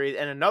another series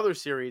and another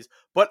series,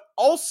 but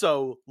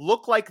also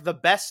look like the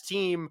best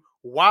team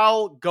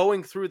while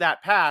going through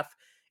that path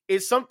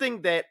is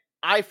something that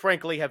I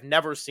frankly have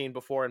never seen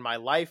before in my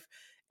life.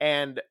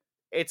 And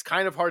it's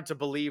kind of hard to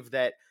believe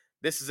that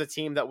this is a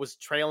team that was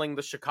trailing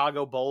the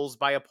Chicago Bulls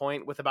by a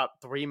point with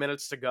about 3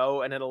 minutes to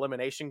go in an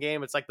elimination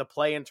game. It's like the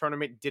play-in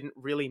tournament didn't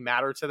really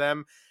matter to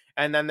them.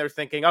 And then they're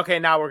thinking, okay,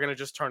 now we're going to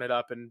just turn it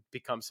up and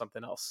become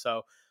something else.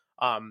 So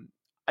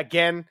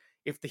again,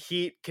 if the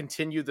Heat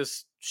continue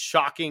this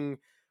shocking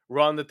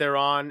run that they're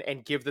on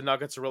and give the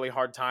Nuggets a really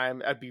hard time,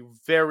 that'd be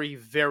very,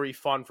 very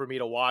fun for me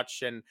to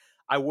watch. And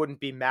I wouldn't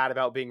be mad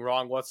about being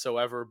wrong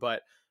whatsoever,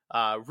 but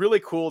really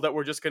cool that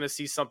we're just going to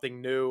see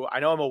something new. I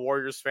know I'm a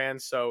Warriors fan,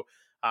 so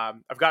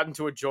I've gotten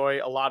to enjoy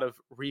a lot of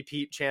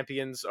repeat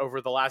champions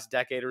over the last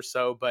decade or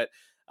so, but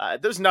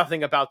there's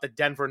nothing about the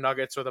Denver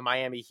Nuggets or the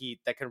Miami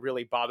Heat that can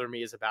really bother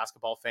me as a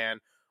basketball fan,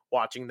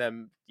 watching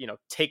them,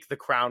 take the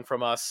crown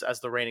from us as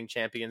the reigning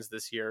champions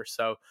this year.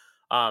 So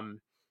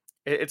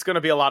it's going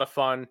to be a lot of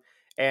fun.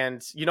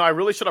 And, I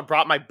really should have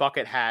brought my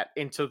bucket hat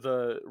into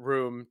the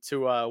room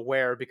to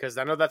wear, because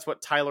I know that's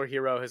what Tyler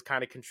Hero has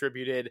kind of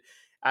contributed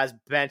as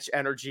bench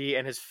energy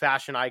and his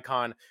fashion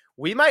icon.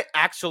 We might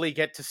actually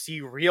get to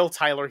see real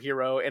Tyler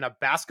Hero in a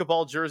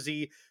basketball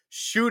jersey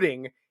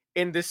shooting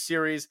in this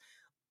series.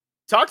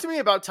 Talk to me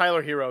about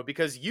Tyler Hero,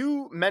 because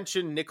you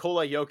mentioned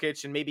Nikola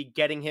Jokic and maybe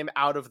getting him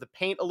out of the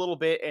paint a little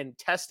bit and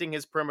testing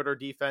his perimeter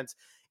defense.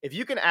 If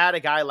you can add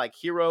a guy like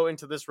Hero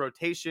into this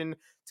rotation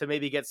to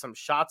maybe get some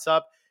shots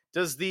up,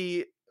 does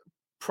the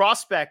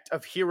prospect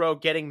of Hero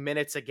getting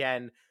minutes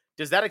again,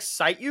 does that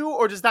excite you,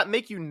 or does that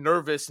make you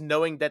nervous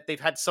knowing that they've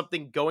had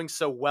something going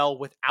so well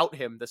without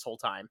him this whole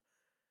time?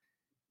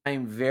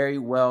 I'm very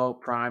well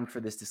primed for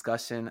this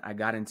discussion. I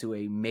got into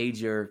a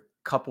major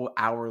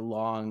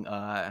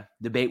couple-hour-long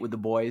debate with the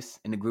boys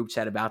in the group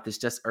chat about this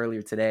just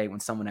earlier today when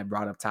someone had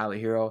brought up Tyler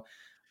Hero.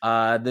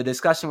 The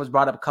discussion was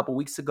brought up a couple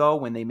weeks ago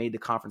when they made the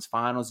conference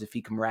finals. If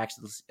he could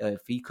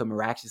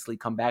miraculously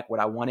come back, what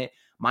I wanted,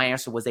 my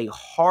answer was a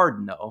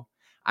hard no.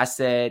 I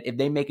said, if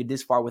they make it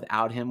this far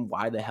without him,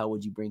 why the hell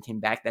would you bring him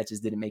back? That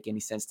just didn't make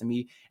any sense to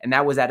me. And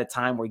that was at a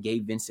time where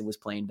Gabe Vincent was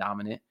playing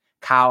dominant.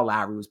 Kyle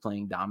Lowry was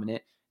playing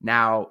dominant.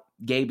 Now,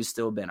 Gabe has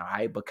still been all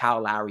right, but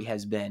Kyle Lowry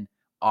has been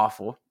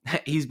awful.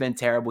 He's been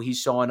terrible. He's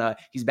showing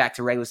he's back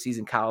to regular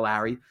season Kyle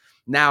Lowry.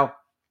 Now,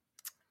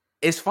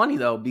 it's funny,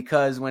 though,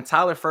 because when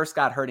Tyler first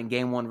got hurt in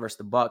game 1 versus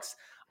the Bucks,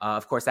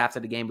 of course, after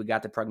the game, we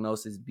got the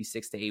prognosis it'd be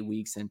 6 to 8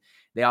 weeks. And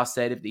they all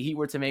said if the Heat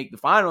were to make the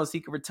finals,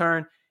 he could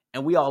return.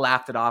 And we all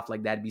laughed it off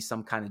like that'd be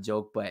some kind of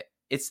joke. But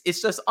it's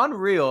just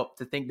unreal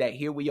to think that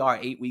here we are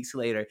 8 weeks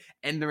later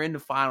and they're in the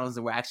finals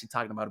and we're actually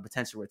talking about a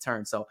potential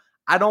return. So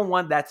I don't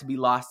want that to be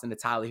lost in the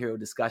Tyler Hero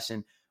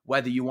discussion,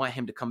 whether you want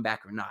him to come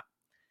back or not.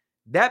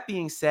 That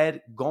being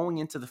said, going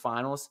into the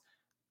finals,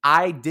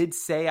 I did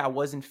say I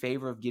was in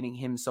favor of getting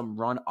him some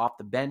run off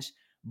the bench,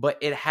 but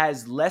it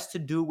has less to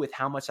do with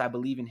how much I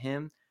believe in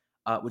him,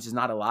 which is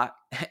not a lot,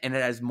 and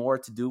it has more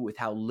to do with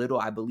how little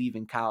I believe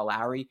in Kyle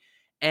Lowry.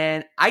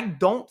 And I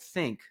don't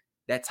think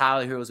that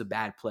Tyler Hero is a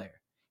bad player.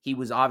 He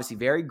was obviously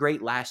very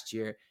great last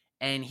year,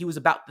 and he was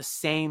about the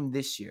same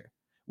this year,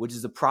 which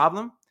is a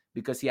problem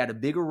because he had a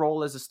bigger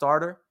role as a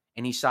starter,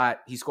 and he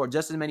scored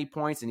just as many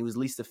points, and he was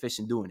least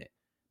efficient doing it.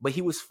 But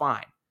he was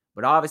fine.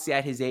 But obviously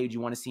at his age,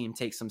 you want to see him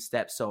take some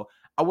steps. So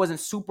I wasn't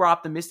super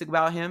optimistic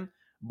about him,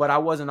 but I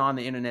wasn't on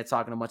the internet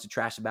talking a bunch of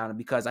trash about him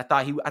because I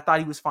thought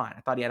he was fine.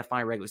 I thought he had a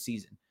fine regular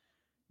season.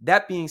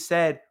 That being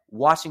said,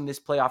 watching this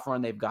playoff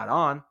run they've got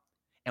on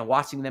and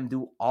watching them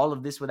do all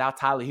of this without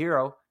Tyler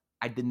Hero,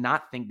 I did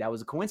not think that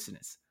was a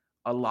coincidence.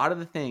 a lot of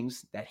the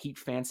things that Heat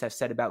fans have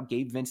said about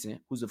Gabe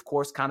Vincent, who's of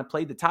course kind of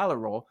played the Tyler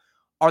role,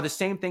 are the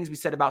same things we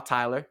said about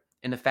Tyler,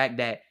 and the fact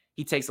that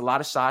he takes a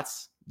lot of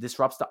shots,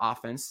 disrupts the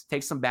offense,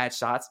 takes some bad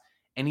shots,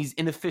 and he's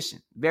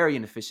inefficient, very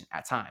inefficient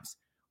at times.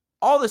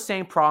 All the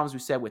same problems we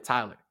said with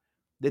Tyler.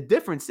 The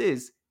difference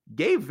is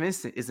Gabe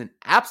Vincent is an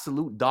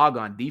absolute dog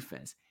on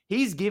defense.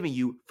 He's giving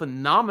you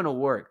phenomenal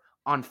work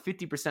on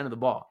 50% of the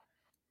ball.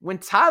 When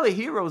Tyler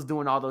Hero is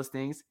doing all those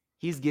things,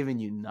 he's giving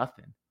you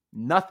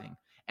nothing.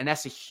 And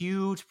that's a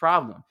huge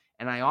problem.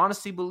 And I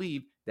honestly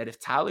believe that if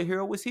Tyler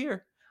Hero was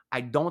here,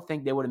 I don't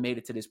think they would have made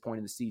it to this point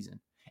in the season.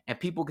 And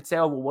people could say,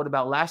 oh, well, what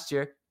about last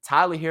year?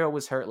 Tyler Hero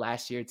was hurt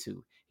last year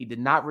too. He did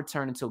not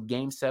return until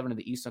Game 7 of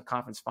the Eastern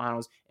Conference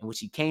Finals, in which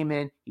he came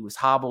in, he was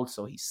hobbled,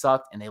 so he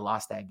sucked, and they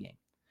lost that game.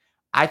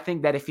 I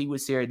think that if he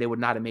was here, they would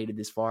not have made it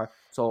this far.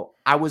 So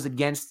I was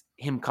against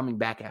him coming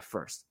back at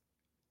first.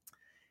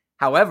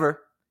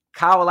 However,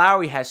 Kyle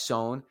Lowry has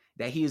shown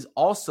that he is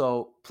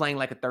also playing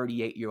like a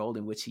 38-year-old,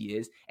 in which he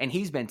is, and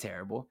he's been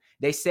terrible.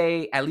 They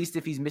say, at least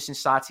if he's missing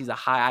shots, he's a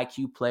high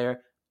IQ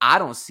player. I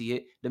don't see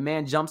it. The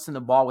man jumps in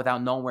the ball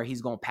without knowing where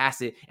he's going to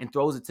pass it and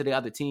throws it to the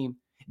other team.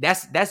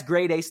 That's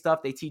grade A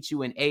stuff they teach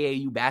you in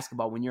AAU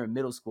basketball when you're in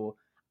middle school.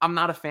 I'm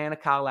not a fan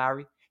of Kyle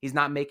Lowry. He's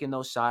not making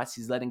those shots.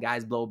 He's letting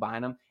guys blow by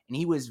him. And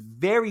he was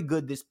very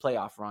good this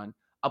playoff run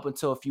up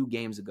until a few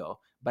games ago.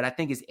 But I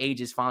think his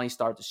age is finally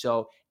starting to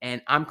show.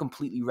 And I'm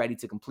completely ready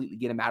to completely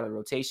get him out of the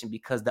rotation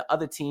because the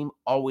other team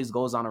always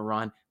goes on a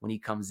run when he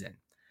comes in.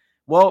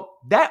 Well,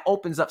 that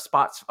opens up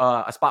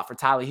a spot for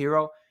Tyler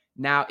Hero.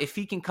 Now, if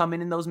he can come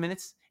in those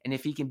minutes and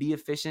if he can be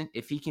efficient,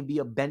 if he can be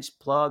a bench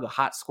plug, a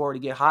hot scorer to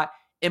get hot,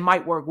 it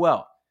might work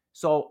well.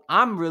 So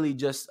I'm really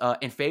just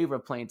in favor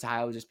of playing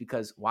Tyler just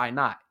because why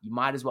not? You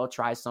might as well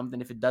try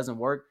something. If it doesn't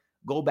work,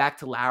 go back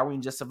to Lowry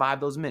and just survive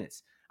those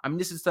minutes. I mean,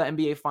 this is the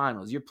NBA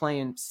Finals. You're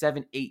playing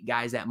 7, 8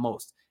 guys at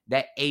most.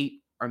 That 8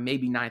 or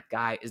maybe 9th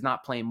guy is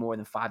not playing more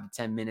than 5 to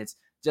 10 minutes,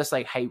 just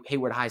like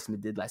Hayward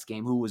Highsmith did last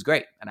game, who was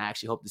great. And I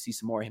actually hope to see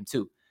some more of him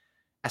too.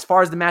 As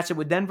far as the matchup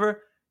with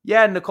Denver,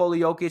 yeah, Nikola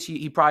Jokic,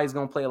 he probably is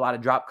going to play a lot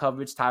of drop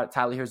coverage.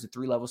 Tyler here's a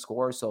 3-level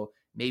scorer, so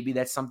maybe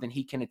that's something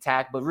he can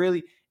attack. But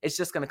really, it's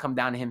just going to come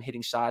down to him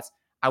hitting shots.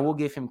 I will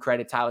give him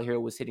credit. Tyler Hero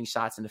was hitting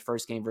shots in the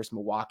first game versus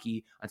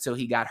Milwaukee until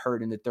he got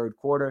hurt in the third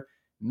quarter.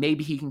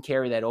 Maybe he can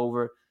carry that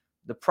over.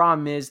 The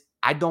problem is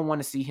I don't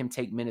want to see him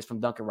take minutes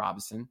from Duncan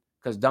Robinson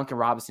because Duncan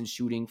Robinson's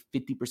shooting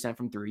 50%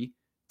 from 3.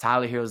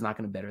 Tyler Hero's not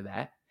going to better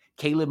that.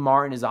 Caleb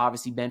Martin has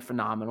obviously been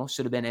phenomenal.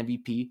 Should have been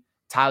MVP.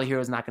 Tyler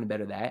Hero's not going to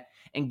better that.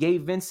 And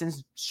Gabe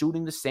Vincent's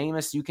shooting the same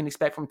as you can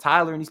expect from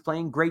Tyler, and he's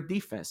playing great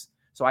defense.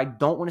 So I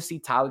don't want to see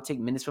Tyler take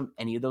minutes from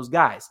any of those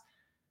guys.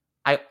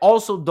 I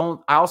also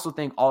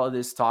think all of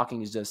this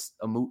talking is just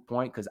a moot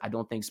point because I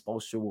don't think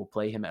Spoelstra will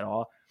play him at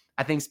all.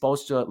 I think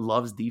Spoelstra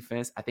loves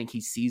defense. I think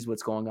he sees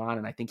what's going on,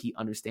 and I think he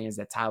understands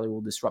that Tyler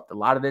will disrupt a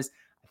lot of this.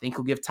 I think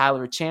he'll give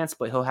Tyler a chance,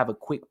 but he'll have a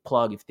quick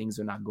plug if things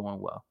are not going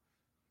well.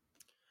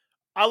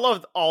 I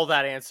loved all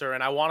that answer,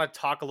 and I want to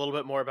talk a little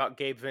bit more about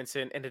Gabe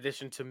Vincent in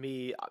addition to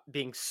me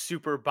being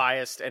super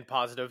biased and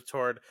positive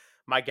toward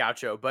my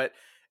Gaucho. But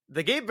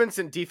the Gabe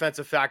Vincent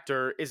defensive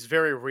factor is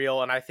very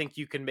real, and I think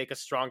you can make a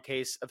strong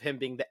case of him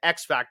being the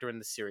X factor in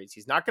the series.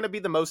 He's not going to be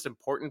the most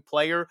important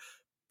player,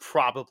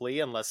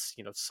 probably, unless,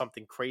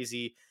 something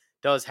crazy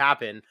does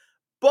happen.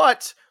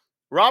 But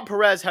Rob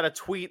Perez had a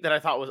tweet that I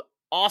thought was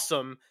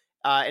awesome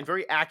and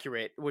very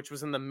accurate, which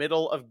was in the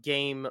middle of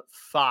Game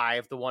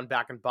 5, the one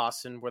back in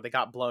Boston where they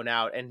got blown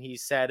out. And he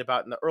said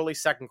about in the early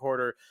second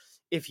quarter,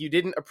 if you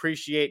didn't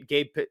appreciate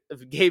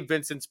Gabe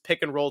Vincent's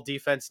pick and roll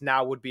defense,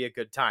 now would be a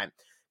good time.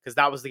 Because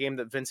that was the game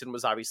that Vincent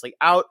was obviously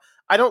out.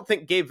 I don't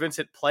think Gabe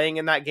Vincent playing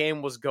in that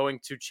game was going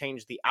to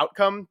change the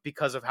outcome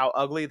because of how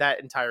ugly that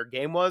entire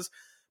game was.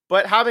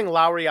 But having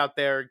Lowry out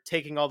there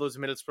taking all those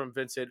minutes from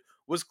Vincent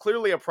was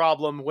clearly a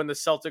problem when the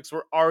Celtics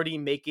were already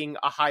making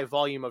a high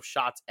volume of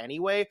shots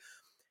anyway.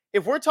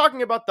 If we're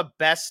talking about the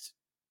best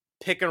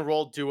pick and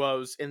roll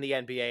duos in the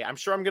NBA, I'm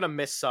sure I'm going to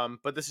miss some,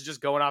 but this is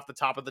just going off the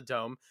top of the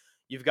dome.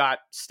 You've got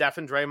Steph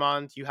and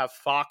Draymond, you have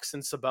Fox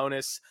and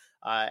Sabonis,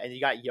 and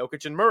you got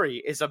Jokic and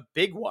Murray is a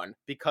big one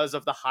because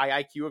of the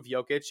high IQ of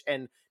Jokic.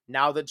 And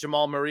now that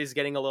Jamal Murray is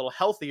getting a little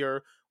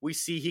healthier, we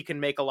see he can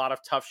make a lot of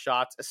tough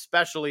shots,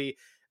 especially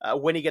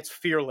when he gets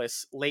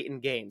fearless late in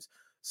games.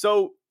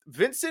 So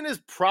Vincent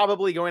is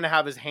probably going to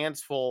have his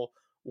hands full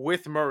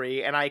with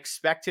Murray, and I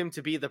expect him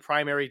to be the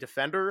primary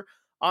defender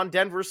on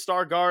Denver's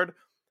star guard.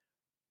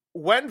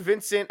 When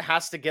Vincent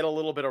has to get a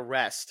little bit of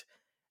rest,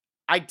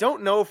 I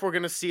don't know if we're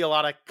going to see a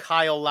lot of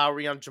Kyle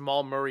Lowry on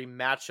Jamal Murray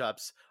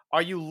matchups.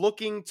 Are you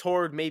looking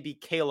toward maybe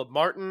Caleb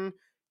Martin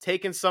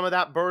taking some of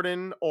that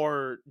burden,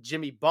 or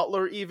Jimmy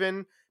Butler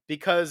even?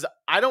 Because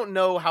I don't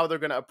know how they're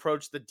going to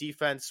approach the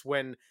defense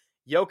when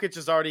Jokic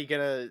is already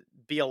going to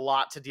be a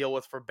lot to deal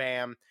with for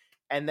Bam.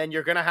 And then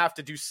you're going to have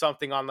to do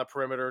something on the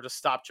perimeter to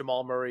stop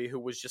Jamal Murray, who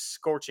was just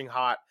scorching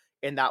hot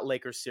in that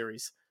Lakers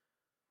series.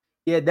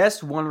 Yeah,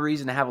 that's one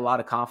reason I have a lot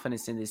of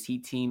confidence in this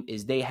Heat team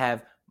is they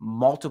have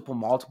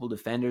multiple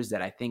defenders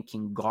that I think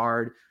can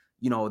guard,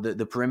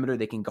 the perimeter.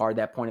 They can guard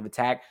that point of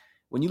attack.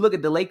 When you look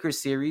at the Lakers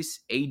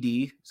series, AD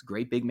is a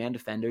great big man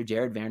defender.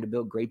 Jared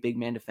Vanderbilt, great big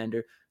man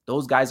defender.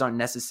 Those guys aren't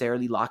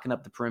necessarily locking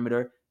up the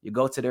perimeter. You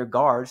go to their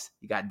guards,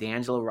 you got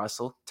D'Angelo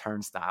Russell,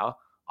 turnstile.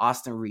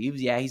 Austin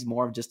Reeves, yeah, he's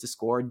more of just a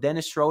scorer.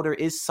 Dennis Schroeder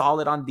is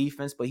solid on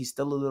defense, but he's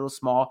still a little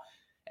small.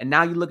 And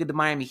now you look at the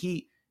Miami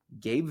Heat,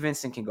 Gabe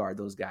Vincent can guard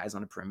those guys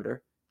on the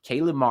perimeter.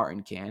 Caleb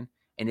Martin can.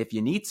 And if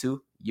you need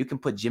to, you can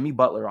put Jimmy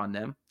Butler on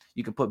them.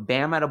 You can put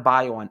Bam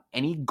Adebayo on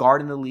any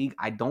guard in the league.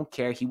 I don't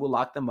care. He will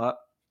lock them up.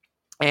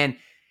 And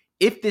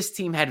if this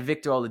team had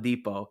Victor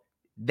Oladipo,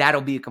 that'll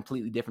be a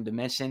completely different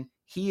dimension.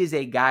 He is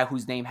a guy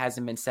whose name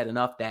hasn't been said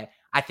enough that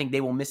I think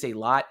they will miss a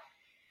lot.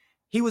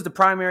 He was the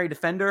primary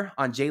defender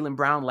on Jaylen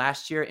Brown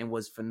last year and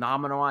was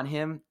phenomenal on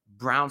him.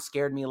 Brown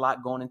scared me a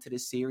lot going into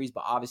this series,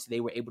 but obviously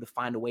they were able to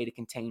find a way to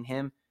contain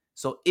him.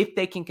 So if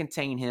they can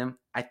contain him,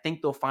 I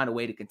think they'll find a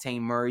way to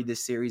contain Murray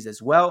this series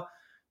as well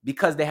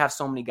because they have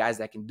so many guys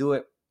that can do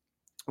it.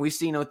 We've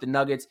seen it with the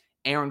Nuggets.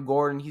 Aaron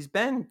Gordon, he's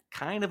been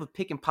kind of a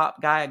pick and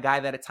pop guy, a guy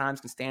that at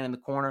times can stand in the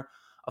corner.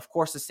 Of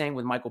course, the same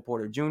with Michael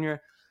Porter Jr.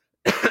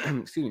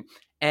 Excuse me.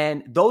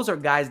 And those are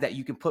guys that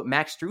you can put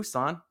Max Strus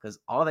on because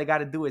all they got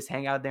to do is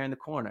hang out there in the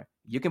corner.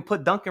 You can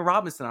put Duncan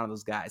Robinson on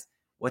those guys.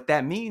 What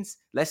that means,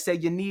 let's say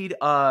you need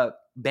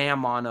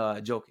Bam on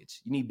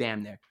Jokic. You need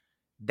Bam there.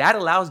 That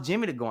allows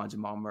Jimmy to go on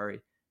Jamal Murray.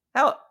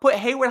 Hell, put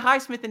Hayward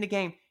Highsmith in the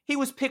game. He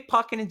was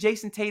pickpocketing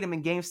Jason Tatum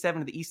in Game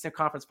 7 of the Eastern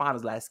Conference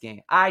Finals last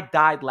game. I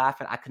died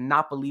laughing. I could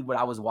not believe what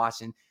I was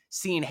watching,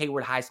 seeing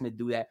Hayward Highsmith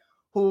do that,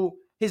 who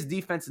his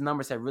defensive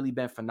numbers have really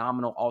been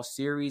phenomenal all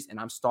series, and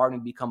I'm starting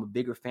to become a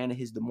bigger fan of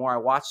his the more I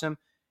watch him.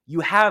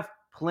 You have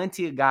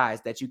plenty of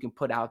guys that you can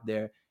put out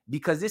there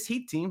because this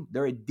Heat team,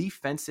 they're a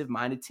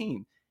defensive-minded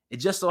team. It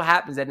just so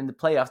happens that in the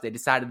playoffs, they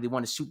decided they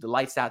want to shoot the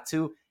lights out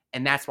too,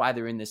 and that's why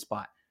they're in this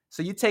spot.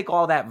 So you take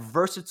all that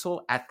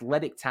versatile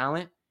athletic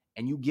talent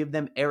and you give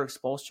them Erik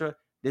Spoelstra,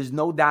 there's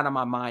no doubt in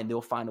my mind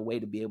they'll find a way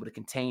to be able to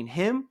contain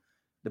him.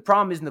 The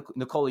problem is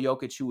Nikola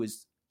Jokic, who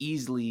is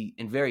easily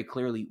and very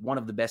clearly one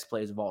of the best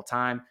players of all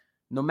time.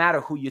 No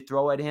matter who you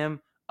throw at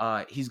him,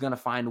 he's going to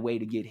find a way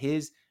to get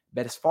his.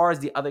 But as far as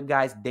the other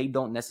guys, they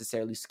don't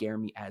necessarily scare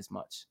me as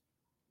much.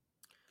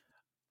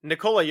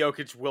 Nikola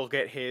Jokic will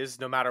get his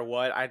no matter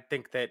what. I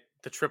think that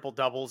the triple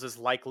doubles is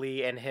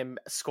likely, and him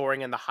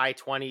scoring in the high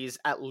 20s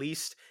at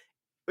least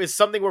is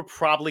something we're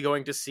probably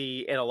going to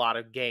see in a lot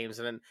of games.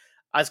 And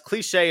as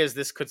cliche as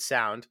this could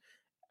sound,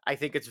 I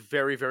think it's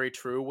very, very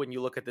true when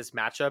you look at this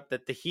matchup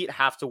that the Heat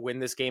have to win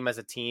this game as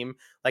a team.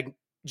 Like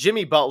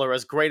Jimmy Butler,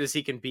 as great as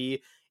he can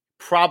be,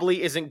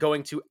 probably isn't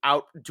going to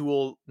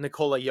out-duel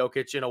Nikola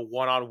Jokic in a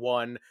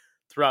one-on-one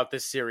throughout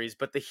this series.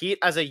 But the Heat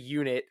as a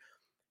unit,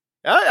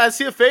 I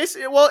see a face.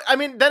 Well, I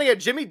mean, then again,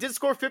 Jimmy did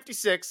score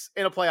 56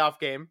 in a playoff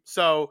game.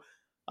 So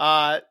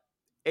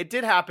it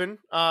did happen.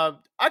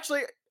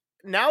 Actually,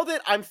 now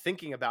that I'm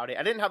thinking about it,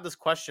 I didn't have this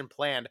question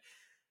planned,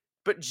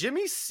 but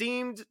Jimmy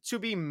seemed to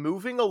be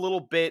moving a little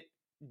bit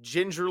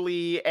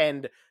gingerly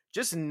and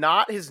just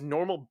not his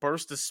normal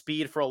burst of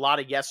speed for a lot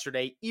of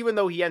yesterday, even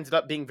though he ended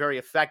up being very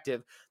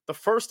effective. The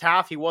first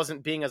half, he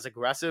wasn't being as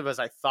aggressive as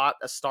I thought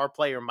a star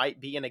player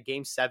might be in a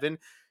Game 7.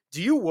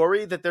 Do you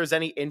worry that there's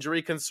any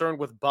injury concern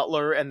with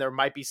Butler and there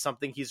might be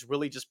something he's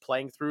really just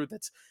playing through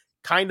that's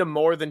kind of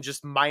more than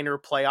just minor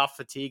playoff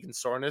fatigue and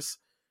soreness?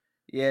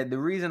 Yeah, the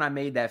reason I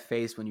made that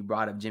face when you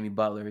brought up Jimmy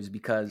Butler is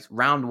because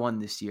round one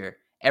this year,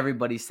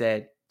 everybody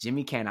said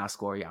Jimmy can't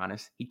outscore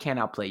Giannis. He can't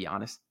outplay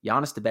Giannis.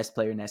 Giannis the best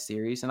player in that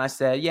series. And I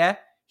said, yeah,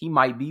 he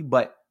might be,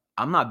 but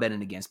I'm not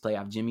betting against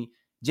playoff Jimmy.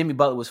 Jimmy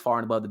Butler was far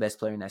and above the best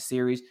player in that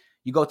series.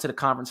 You go to the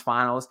conference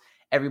finals,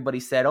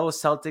 everybody said, oh,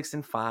 Celtics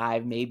in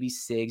 5, maybe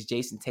 6,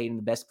 Jason Tatum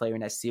the best player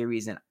in that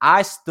series. And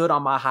I stood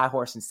on my high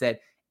horse and said,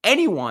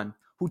 anyone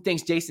who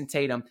thinks Jason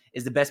Tatum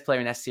is the best player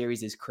in that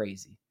series is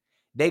crazy.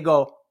 They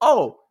go,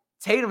 oh,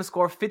 Tatum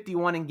scored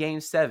 51 in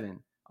Game 7.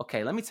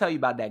 Okay, let me tell you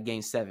about that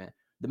Game 7.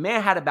 The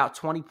man had about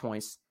 20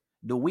 points.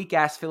 The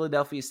weak-ass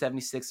Philadelphia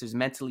 76ers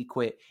mentally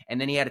quit, and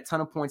then he had a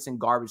ton of points in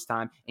garbage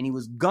time, and he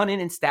was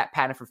gunning in stat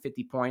pattern for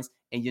 50 points,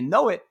 and you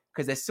know it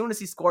because as soon as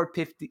he scored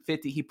 50,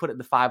 he put it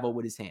the 5-0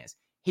 with his hands.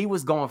 He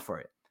was going for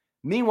it.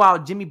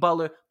 Meanwhile, Jimmy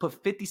Butler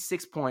put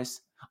 56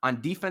 points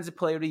on Defensive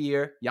Player of the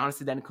Year,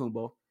 Giannis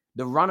Antetokounmpo,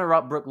 the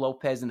runner-up, Brook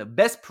Lopez, and the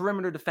best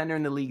perimeter defender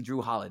in the league,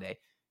 Drew Holiday.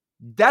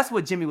 That's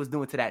what Jimmy was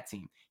doing to that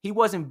team. He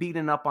wasn't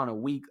beating up on a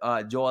weak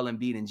Joel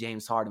Embiid and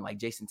James Harden like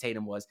Jason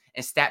Tatum was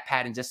and stat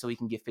padding just so he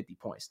can get 50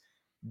 points.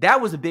 That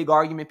was a big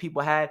argument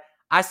people had.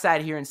 I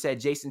sat here and said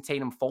Jason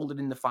Tatum folded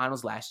in the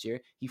finals last year.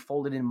 He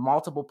folded in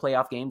multiple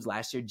playoff games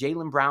last year.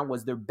 Jaylen Brown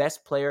was their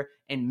best player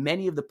in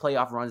many of the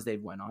playoff runs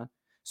they've went on.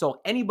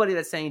 So anybody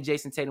that's saying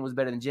Jason Tatum was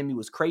better than Jimmy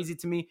was crazy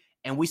to me.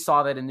 And we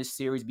saw that in this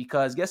series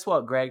because guess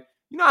what, Greg?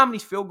 You know how many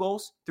field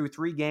goals through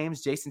 3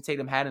 games Jason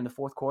Tatum had in the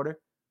fourth quarter?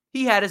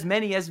 He had as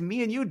many as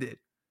me and you did.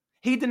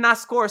 He did not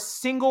score a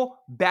single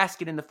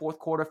basket in the fourth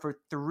quarter for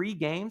 3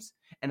 games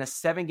in a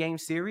 7-game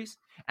series.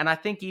 And I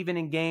think even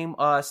in Game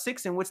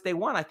 6 in which they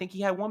won, I think he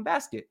had 1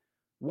 basket.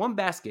 1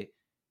 basket.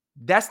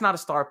 That's not a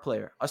star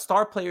player. A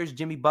star player is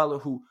Jimmy Butler,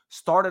 who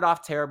started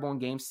off terrible in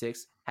Game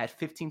 6, had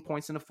 15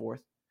 points in the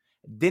fourth.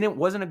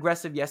 Wasn't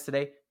aggressive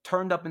yesterday,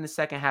 turned up in the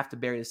second half to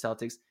bury the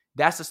Celtics.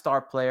 That's a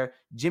star player.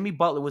 Jimmy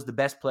Butler was the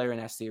best player in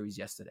that series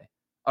yesterday,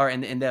 or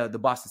in the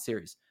Boston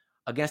series.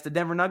 Against the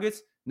Denver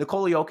Nuggets,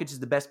 Nikola Jokic is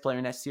the best player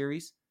in that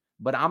series.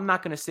 But I'm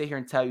not going to sit here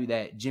and tell you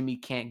that Jimmy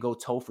can't go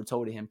toe for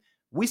toe to him.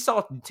 We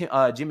saw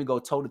Jimmy go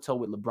toe to toe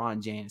with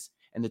LeBron James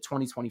in the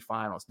 2020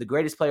 finals, the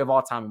greatest player of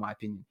all time, in my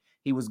opinion.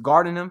 He was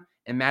guarding him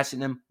and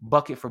matching him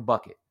bucket for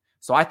bucket.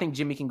 So I think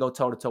Jimmy can go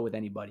toe to toe with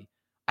anybody.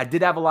 I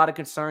did have a lot of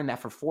concern that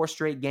for 4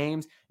 straight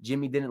games,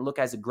 Jimmy didn't look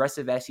as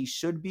aggressive as he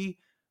should be.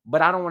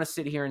 But I don't want to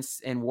sit here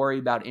and worry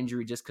about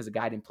injury just because a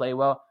guy didn't play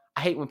well.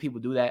 I hate when people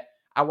do that.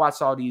 I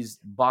watch all these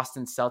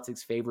Boston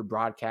Celtics favorite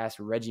broadcasts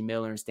with Reggie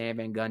Miller and Stan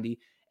Van Gundy.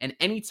 And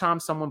anytime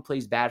someone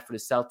plays bad for the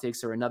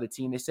Celtics or another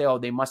team, they say, oh,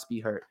 they must be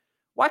hurt.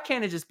 Why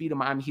can't it just be the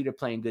Miami Heat are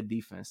playing good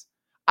defense?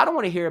 I don't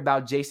want to hear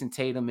about Jason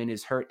Tatum and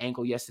his hurt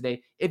ankle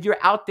yesterday. If you're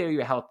out there,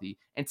 you're healthy.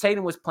 And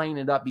Tatum was playing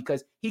it up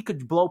because he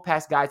could blow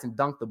past guys and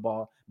dunk the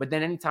ball. But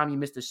then anytime he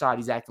missed a shot,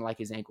 he's acting like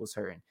his ankle's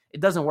hurting. It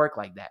doesn't work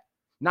like that.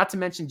 Not to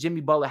mention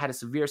Jimmy Butler had a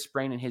severe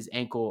sprain in his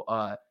ankle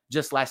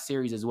just last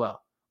series as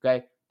well.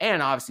 Okay.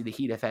 And obviously the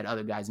Heat have had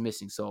other guys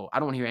missing. So I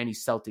don't hear any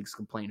Celtics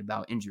complain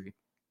about injury.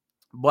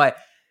 But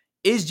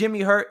is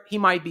Jimmy hurt? He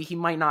might be. He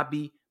might not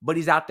be. But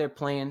he's out there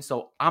playing.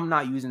 So I'm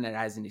not using that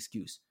as an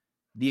excuse.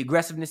 The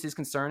aggressiveness is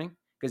concerning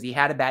because he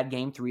had a bad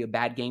game 3, a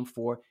bad game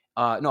 4.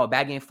 A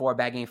bad game 4, a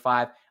bad game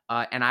 5.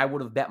 And I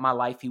would have bet my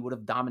life he would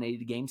have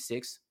dominated game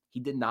 6. He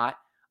did not.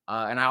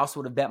 And I also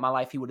would have bet my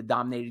life he would have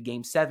dominated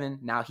game 7.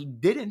 Now, he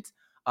didn't.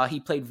 He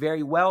played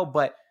very well,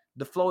 but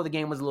the flow of the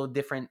game was a little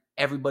different.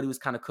 Everybody was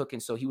kind of cooking,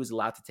 so he was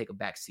allowed to take a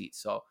back seat.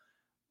 So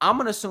I'm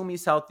going to assume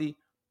he's healthy.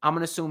 I'm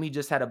going to assume he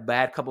just had a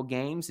bad couple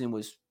games and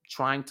was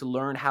trying to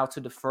learn how to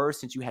defer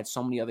since you had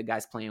so many other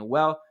guys playing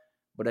well.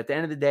 But at the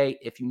end of the day,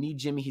 if you need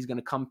Jimmy, he's going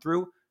to come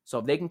through. So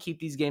if they can keep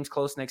these games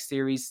close next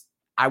series,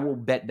 I will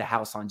bet the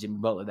house on Jimmy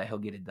Butler that he'll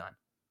get it done.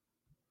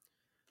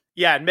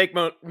 Yeah, and make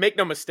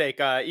no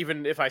mistake,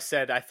 even if I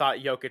said I thought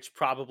Jokic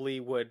probably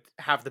would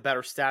have the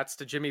better stats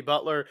to Jimmy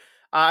Butler,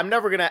 I'm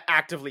never going to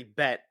actively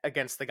bet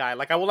against the guy.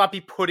 Like, I will not be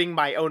putting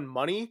my own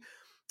money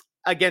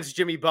against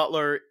Jimmy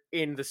Butler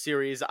in the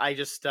series. I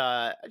just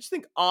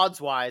think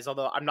odds-wise,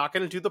 although I'm not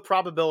going to do the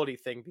probability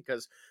thing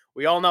because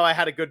we all know I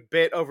had a good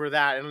bit over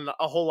that and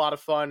a whole lot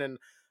of fun. And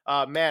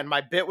man,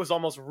 my bit was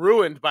almost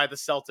ruined by the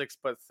Celtics,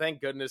 but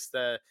thank goodness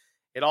that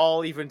it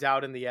all evened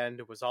out in the end.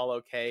 It was all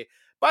okay.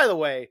 By the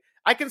way,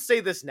 I can say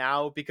this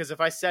now because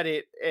if I said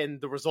it and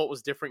the result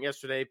was different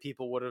yesterday,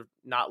 people would have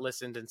not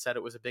listened and said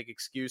it was a big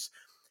excuse.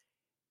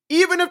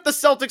 Even if the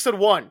Celtics had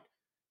won,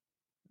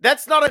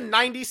 that's not a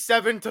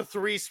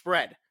 97-3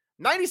 spread.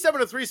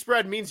 97-3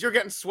 spread means you're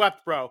getting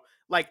swept, bro.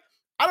 Like,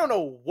 I don't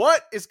know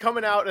what is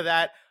coming out of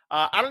that.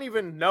 I don't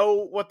even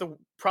know what the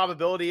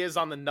probability is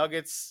on the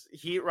Nuggets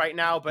Heat right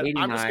now, but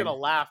 89. I'm just going to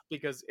laugh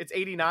because it's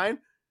 89.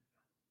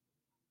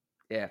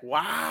 Yeah.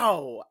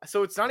 Wow.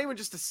 So it's not even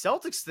just a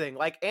Celtics thing.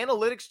 Like,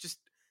 analytics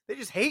they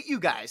just hate you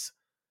guys.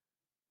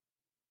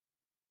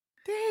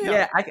 Damn.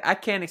 Yeah, I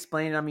can't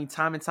explain it. I mean,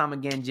 time and time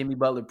again, Jimmy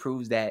Butler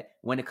proves that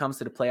when it comes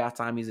to the playoff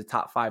time, he's a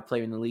top 5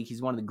 player in the league.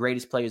 He's one of the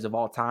greatest players of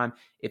all time.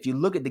 If you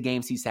look at the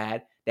games he's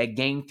had, that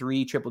game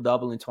 3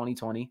 triple-double in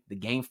 2020, the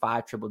game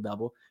 5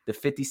 triple-double, the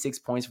 56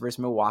 points versus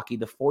Milwaukee,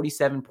 the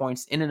 47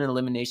 points in an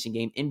elimination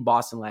game in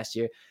Boston last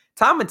year,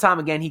 time and time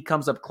again, he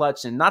comes up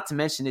clutch. And not to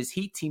mention his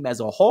Heat team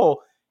as a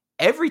whole,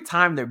 every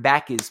time their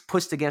back is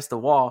pushed against the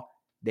wall,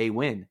 they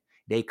win.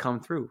 They come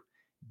through.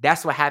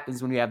 That's what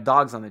happens when you have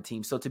dogs on the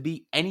team. So to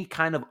be any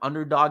kind of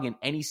underdog in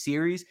any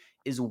series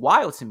is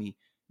wild to me.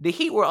 The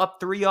Heat were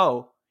up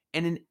 3-0,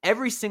 and in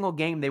every single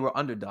game, they were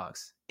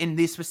underdogs. In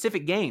these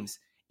specific games,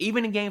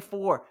 even in game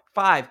 4,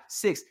 5,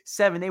 6,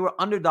 7, they were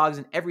underdogs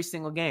in every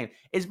single game.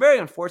 It's very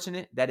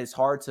unfortunate that it's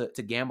hard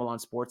to gamble on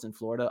sports in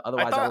Florida.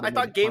 Otherwise, I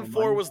thought game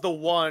 4 was the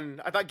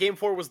one. I thought game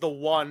 4 was the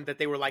one that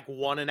they were like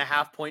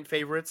 1.5 point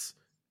favorites.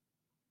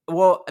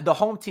 Well, the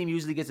home team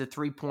usually gets a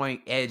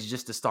 3-point edge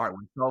just to start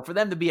with. So for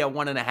them to be at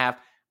 1.5,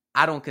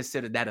 I don't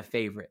consider that a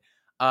favorite.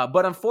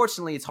 But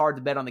unfortunately, it's hard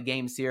to bet on the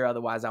games here.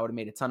 Otherwise, I would have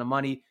made a ton of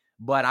money.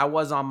 But I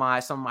was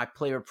on some of my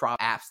player prop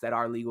apps that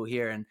are legal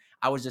here, and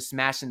I was just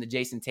smashing the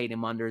Jason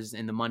Tatum unders,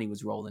 and the money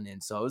was rolling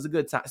in. So it was a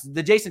good time.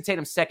 The Jason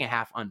Tatum second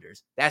half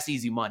unders, that's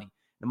easy money.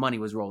 The money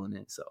was rolling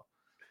in, so.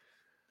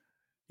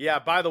 Yeah,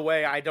 by the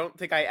way, I don't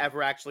think I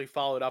ever actually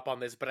followed up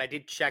on this, but I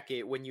did check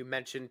it when you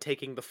mentioned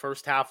taking the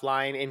first half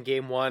line in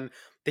game 1.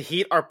 The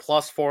Heat are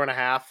plus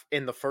 4.5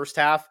 in the first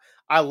half.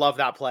 I love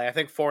that play. I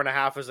think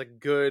 4.5 is a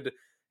good,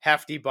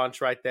 hefty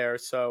bunch right there.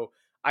 So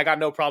I got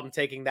no problem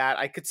taking that.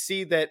 I could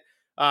see that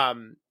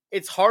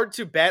it's hard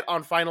to bet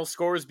on final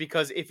scores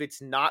because if it's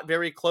not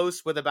very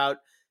close with about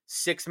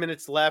 6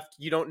 minutes left,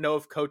 you don't know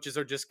if coaches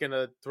are just going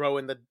to throw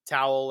in the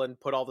towel and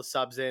put all the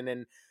subs in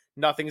and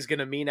nothing's going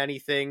to mean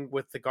anything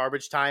with the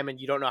garbage time, and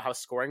you don't know how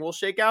scoring will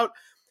shake out.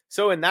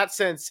 So in that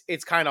sense,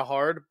 it's kind of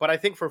hard. But I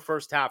think for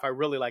first half, I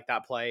really like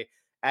that play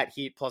at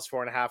Heat plus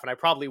 4.5, and I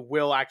probably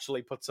will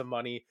actually put some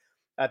money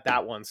at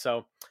that one.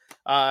 So,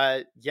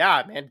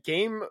 yeah, man,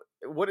 game.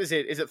 What is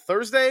it? Is it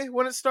Thursday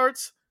when it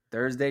starts?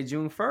 Thursday,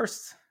 June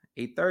 1st,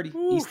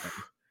 8:30 Eastern.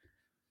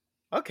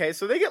 Okay,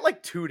 so they get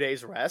like 2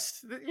 days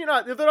rest. They're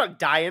not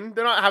dying.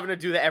 They're not having to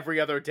do that every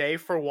other day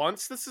for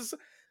once. This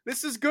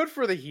is good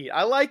for the Heat.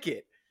 I like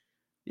it.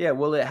 Yeah,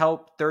 will it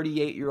help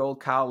 38-year-old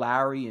Kyle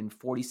Lowry and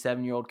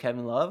 47-year-old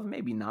Kevin Love?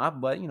 Maybe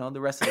not, but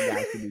the rest of the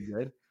guys could be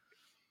good.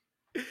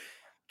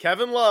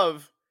 Kevin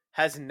Love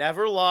has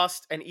never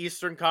lost an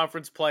Eastern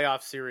Conference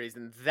playoff series,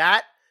 and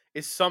that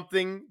is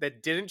something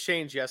that didn't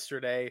change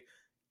yesterday.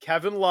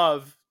 Kevin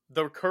Love,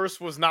 the curse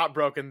was not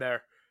broken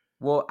there.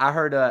 Well, I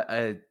heard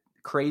a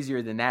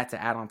crazier than that to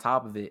add on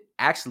top of it.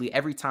 Actually,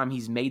 every time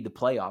he's made the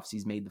playoffs,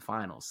 he's made the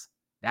finals.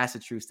 That's a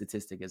true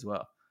statistic as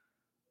well.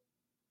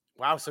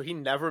 Wow, so he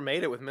never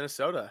made it with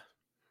Minnesota.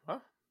 Well,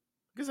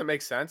 I guess it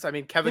makes sense. I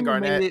mean, Kevin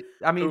Garnett.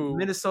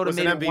 Minnesota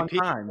made it one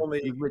time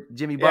with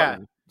Jimmy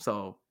Butler.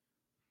 So,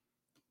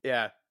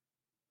 yeah.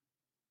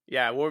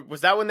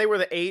 Was that when they were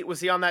the 8? Was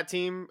he on that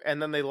team?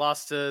 And then they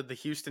lost to the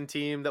Houston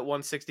team that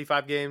won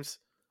 65 games?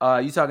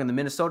 You talking the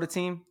Minnesota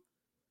team?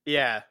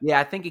 Yeah. Yeah,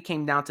 I think it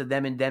came down to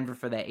them in Denver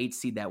for that 8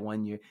 seed that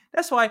one year.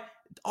 That's why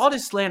all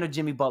this slander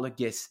Jimmy Butler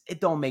gets,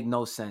 it don't make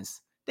no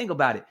sense. Think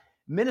about it.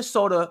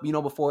 Minnesota,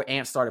 before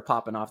Ant started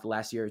popping off the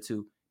last year or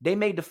two, they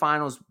made the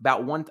finals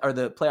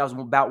the playoffs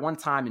about one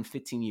time in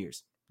 15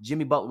 years.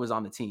 Jimmy Butler was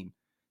on the team.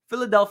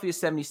 Philadelphia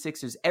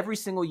 76ers, every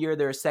single year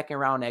they're a second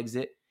round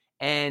exit.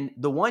 And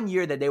the one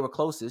year that they were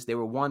closest, they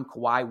were one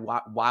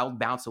Kawhi wild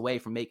bounce away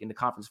from making the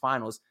conference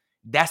finals.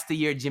 That's the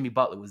year Jimmy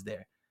Butler was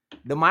there.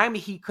 The Miami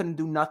Heat couldn't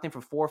do nothing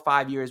for 4 or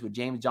 5 years with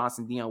James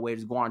Johnson, Dion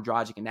Waiters, Goran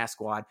Dragic, and that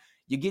squad.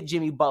 You get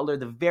Jimmy Butler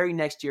the very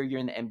next year, you're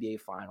in the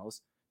NBA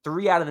Finals.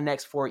 3 out of the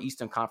next 4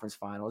 Eastern Conference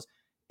Finals.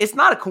 It's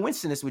not a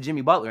coincidence with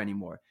Jimmy Butler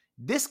anymore.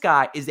 This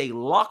guy is a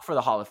lock for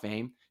the Hall of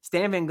Fame.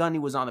 Stan Van Gundy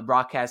was on the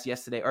broadcast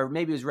yesterday, or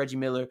maybe it was Reggie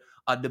Miller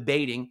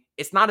debating.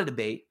 It's not a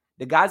debate.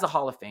 The guy's a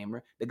Hall of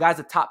Famer. The guy's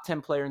a top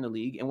 10 player in the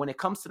league. And when it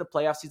comes to the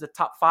playoffs, he's a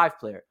top 5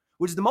 player,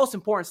 which is the most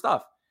important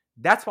stuff.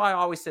 That's why I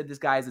always said this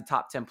guy is a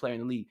top 10 player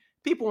in the league.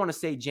 People want to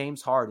say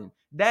James Harden.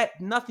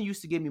 That nothing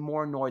used to get me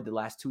more annoyed the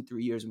last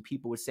 2-3 years when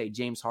people would say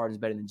James Harden is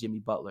better than Jimmy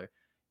Butler.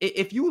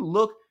 If you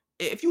look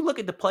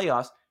at the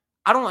playoffs,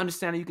 I don't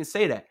understand how you can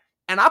say that.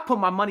 And I put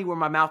my money where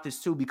my mouth is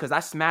too, because I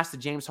smashed the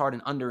James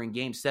Harden under in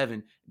Game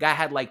 7. Guy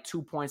had like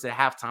 2 points at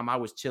halftime. I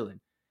was chilling.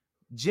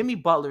 Jimmy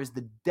Butler is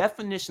the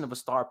definition of a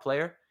star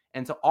player.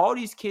 And to all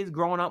these kids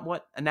growing up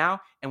now,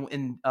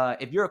 and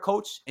if you're a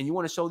coach and you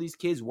want to show these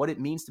kids what it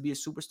means to be a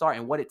superstar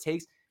and what it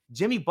takes,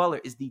 Jimmy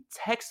Butler is the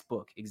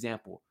textbook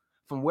example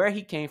from where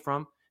he came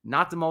from.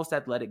 Not the most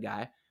athletic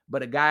guy,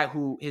 but a guy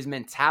who his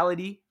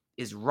mentality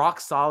is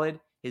rock solid.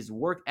 His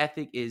work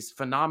ethic is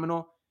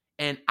phenomenal.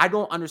 And I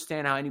don't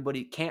understand how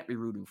anybody can't be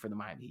rooting for the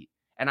Miami Heat.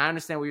 And I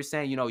understand what you're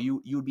saying.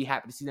 You would be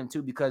happy to see them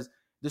too, because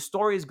the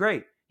story is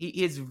great.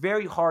 It's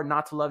very hard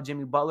not to love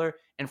Jimmy Butler.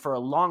 And for a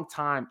long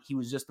time, he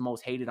was just the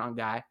most hated on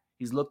guy.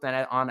 He's looked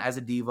at on as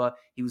a diva.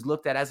 He was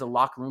looked at as a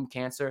locker room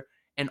cancer.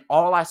 And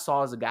all I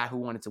saw is a guy who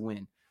wanted to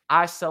win.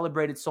 I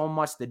celebrated so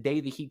much the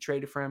day the Heat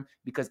traded for him,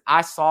 because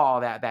I saw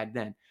all that back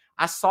then.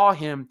 I saw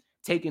him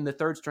taking the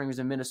third stringers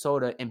in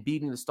Minnesota and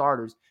beating the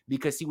starters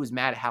because he was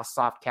mad at how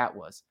soft Cat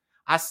was.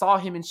 I saw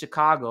him in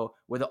Chicago,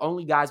 where the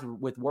only guys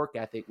with work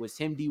ethic was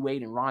him, D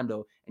Wade, and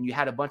Rondo, and you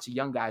had a bunch of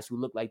young guys who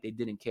looked like they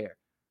didn't care.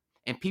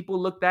 And people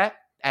looked at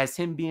as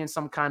him being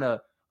some kind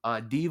of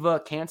diva,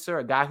 cancer,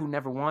 a guy who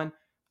never won.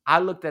 I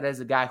looked at as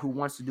a guy who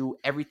wants to do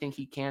everything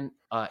he can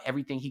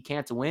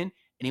to win,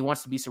 and he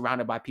wants to be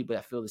surrounded by people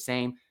that feel the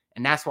same.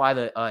 And that's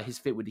why his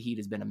fit with the Heat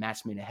has been a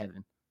match made in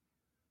heaven.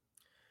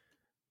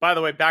 By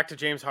the way, back to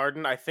James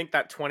Harden. I think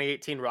that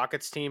 2018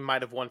 Rockets team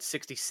might have won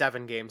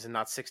 67 games and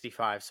not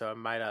 65. So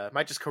I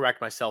might just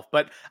correct myself.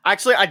 But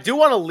actually, I do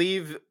want to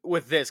leave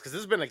with this, because this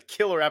has been a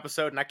killer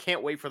episode, and I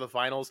can't wait for the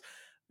finals.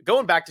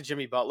 Going back to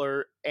Jimmy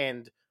Butler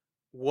and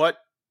what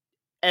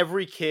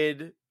every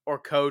kid or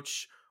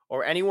coach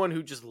or anyone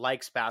who just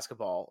likes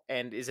basketball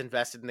and is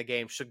invested in the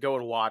game should go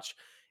and watch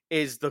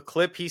is the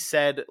clip he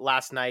said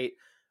last night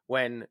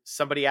when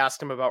somebody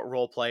asked him about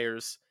role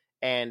players.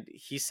 And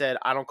he said,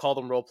 I don't call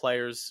them role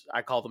players.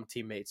 I call them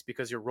teammates,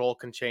 because your role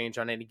can change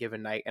on any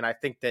given night. And I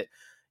think that,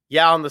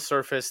 on the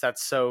surface,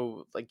 that's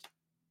so like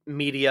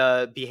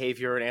media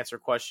behavior and answer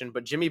question.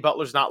 But Jimmy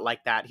Butler's not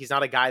like that. He's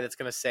not a guy that's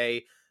going to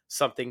say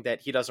something that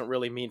he doesn't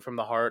really mean from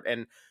the heart.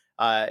 And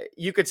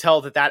you could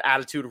tell that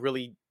attitude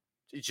really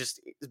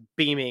just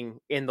beaming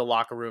in the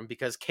locker room,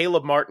 because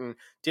Caleb Martin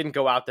didn't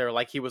go out there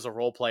like he was a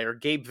role player.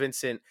 Gabe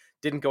Vincent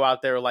didn't go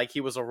out there like he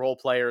was a role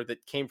player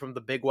that came from the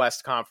Big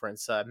West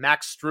Conference.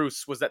 Max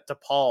Strus was at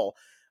DePaul.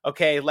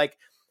 Okay, like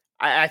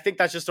I think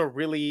that's just a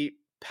really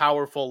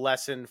powerful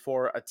lesson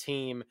for a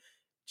team.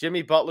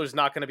 Jimmy Butler's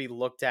not going to be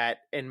looked at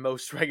in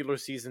most regular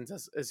seasons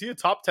as, is he a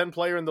top 10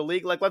 player in the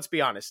league? Like, let's be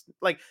honest.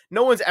 Like,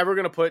 no one's ever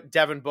going to put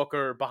Devin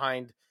Booker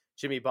behind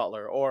Jimmy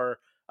Butler or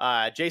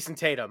Jason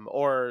Tatum,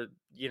 or,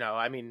 I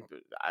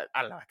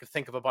don't know. I could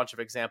think of a bunch of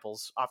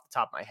examples off the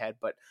top of my head,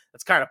 but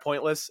that's kind of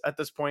pointless at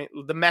this point.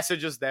 The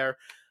message is there.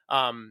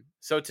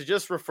 So to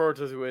just refer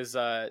to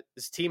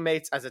his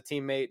teammates as a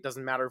teammate,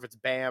 doesn't matter if it's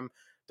Bam,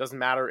 doesn't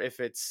matter if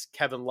it's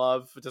Kevin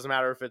Love, it doesn't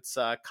matter if it's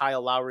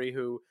Kyle Lowry,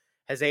 who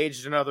has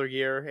aged another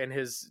year in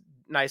his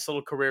nice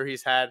little career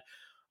he's had.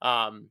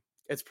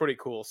 It's pretty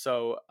cool.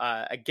 So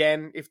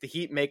again, if the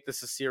Heat make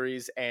this a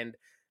series and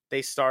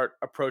they start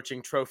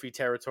approaching trophy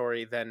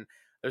territory, then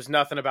there's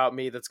nothing about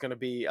me that's going to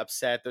be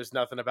upset. There's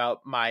nothing about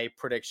my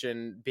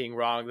prediction being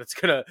wrong that's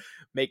going to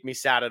make me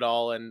sad at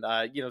all. And,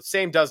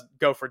 same does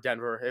go for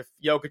Denver. If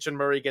Jokic and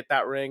Murray get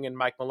that ring and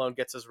Mike Malone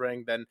gets his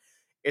ring, then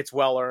it's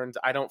well earned.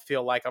 I don't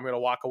feel like I'm going to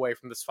walk away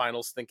from this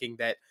finals thinking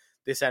that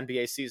this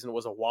NBA season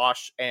was a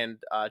wash. And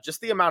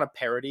just the amount of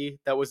parity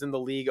that was in the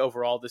league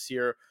overall this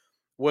year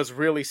was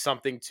really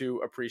something to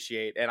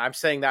appreciate. And I'm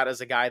saying that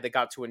as a guy that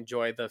got to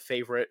enjoy the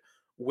favorite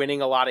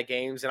winning a lot of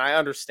games. And I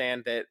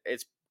understand that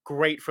it's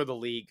great for the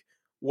league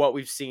what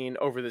we've seen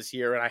over this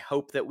year, and I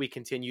hope that we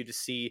continue to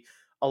see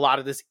a lot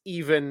of this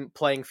even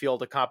playing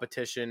field of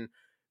competition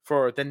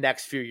for the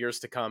next few years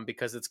to come,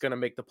 because it's going to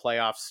make the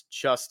playoffs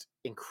just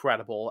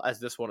incredible as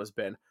this one has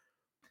been.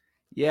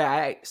 Yeah,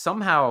 I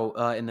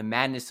somehow in the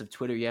madness of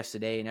Twitter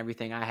yesterday and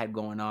everything I had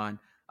going on,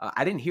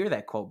 I didn't hear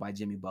that quote by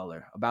Jimmy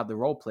Butler about the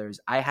role players.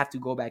 I have to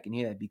go back and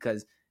hear that,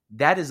 because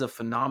that is a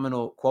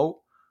phenomenal quote.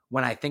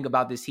 When I think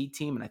about this Heat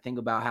team and I think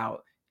about how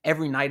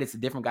every night it's a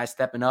different guy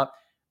stepping up,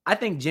 I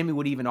think Jimmy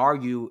would even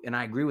argue, and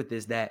I agree with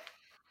this, that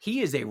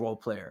he is a role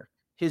player.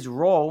 His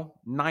role,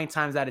 9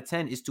 times out of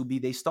 10, is to be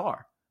the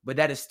star, but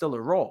that is still a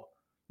role.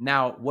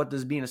 Now, what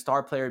does being a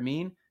star player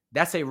mean?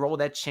 That's a role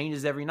that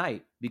changes every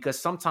night, because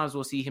sometimes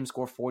we'll see him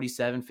score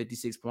 47,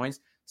 56 points.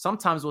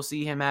 Sometimes we'll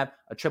see him have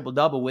a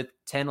triple-double with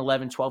 10,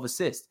 11, 12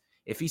 assists.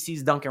 If he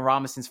sees Duncan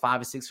Robinson's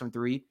 5 or 6 from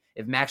 3,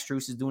 if Max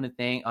Strus is doing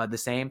the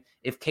same,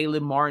 if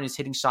Caleb Martin is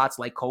hitting shots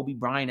like Kobe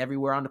Bryant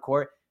everywhere on the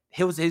court,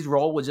 his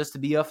role was just to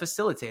be a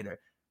facilitator,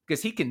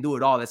 because he can do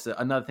it all. That's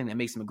another thing that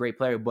makes him a great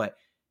player. But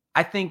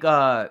I think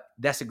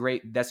that's a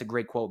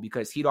great quote,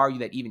 because he'd argue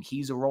that even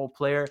he's a role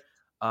player,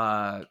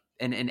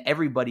 and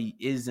everybody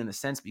is, in a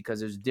sense, because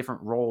there's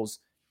different roles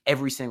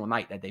every single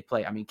night that they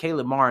play. I mean,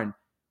 Caleb Martin,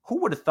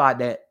 who would have thought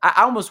that?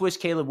 I almost wish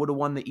Caleb would have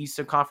won the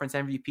Eastern Conference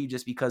MVP,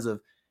 just because of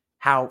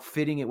how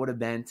fitting it would have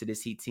been to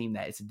this Heat team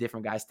that it's a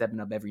different guy stepping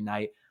up every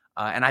night.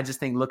 And I just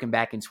think looking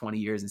back in 20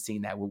 years and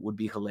seeing that would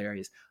be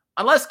hilarious.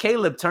 Unless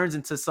Caleb turns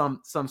into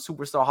some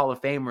superstar Hall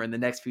of Famer in the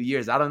next few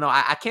years. I don't know.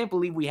 I can't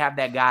believe we have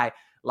that guy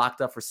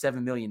locked up for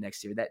 $7 million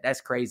next year.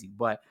 That's crazy.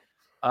 But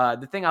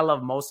the thing I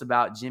love most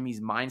about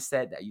Jimmy's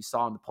mindset that you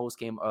saw in the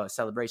post-game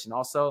celebration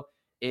also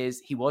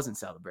is he wasn't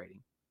celebrating.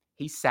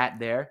 He sat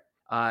there.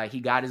 He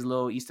got his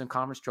little Eastern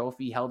Conference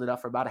trophy, held it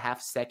up for about a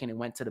half a second and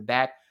went to the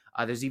back.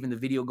 There's even the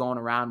video going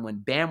around when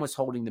Bam was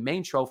holding the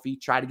main trophy,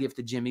 tried to give it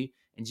to Jimmy,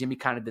 and Jimmy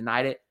kind of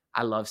denied it.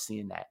 I love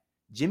seeing that.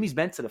 Jimmy's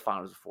been to the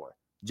finals before.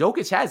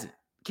 Jokic hasn't.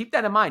 Keep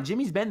that in mind.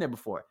 Jimmy's been there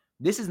before.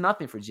 This is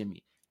nothing for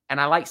Jimmy.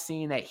 And I like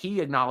seeing that he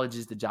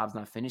acknowledges the job's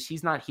not finished.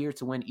 He's not here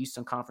to win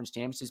Eastern Conference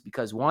championships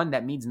because, 1,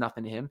 that means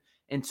nothing to him,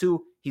 and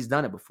 2, he's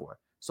done it before.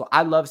 So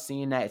I love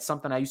seeing that. It's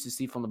something I used to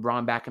see from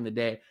LeBron back in the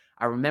day.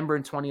 I remember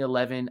in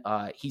 2011,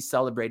 he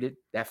celebrated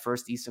that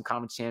first Eastern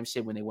Conference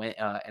championship when they went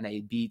and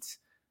they beat,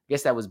 I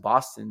guess that was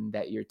Boston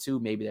that year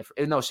too,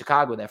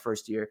 Chicago that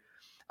first year.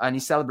 And he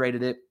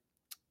celebrated it.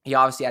 He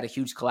obviously had a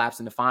huge collapse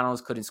in the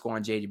finals, couldn't score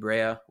on J.J.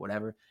 Barea,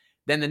 whatever.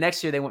 Then the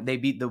next year they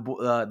beat the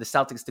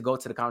Celtics to go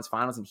to the conference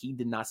finals, and he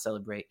did not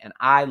celebrate. And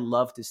I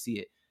love to see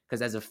it,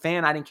 because as a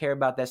fan, I didn't care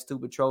about that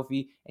stupid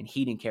trophy, and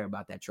he didn't care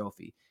about that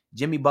trophy.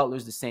 Jimmy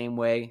Butler's the same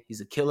way.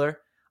 He's a killer,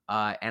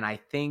 and I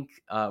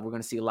think we're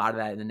going to see a lot of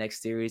that in the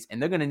next series.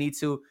 And they're going to need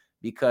to,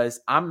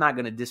 because I'm not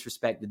going to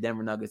disrespect the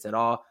Denver Nuggets at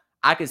all.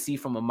 I could see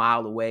from a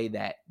mile away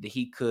that the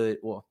Heat could.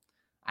 Well,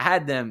 I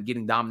had them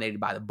getting dominated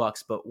by the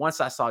Bucks, but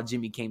once I saw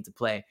Jimmy came to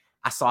play,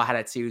 I saw how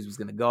that series was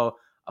going to go.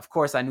 Of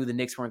course, I knew the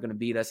Knicks weren't going to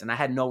beat us, and I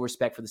had no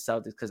respect for the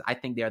Celtics because I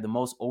think they are the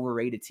most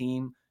overrated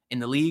team in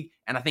the league,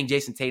 and I think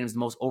Jason Tatum is the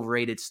most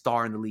overrated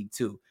star in the league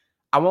too.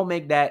 I won't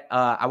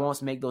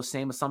make those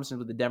same assumptions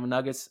with the Denver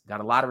Nuggets.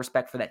 Got a lot of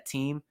respect for that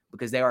team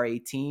because they are a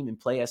team and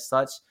play as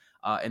such,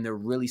 and they're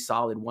really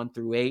solid 1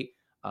 through 8.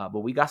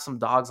 But we got some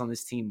dogs on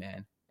this team,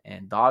 man,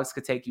 and dogs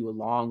could take you a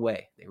long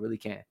way. They really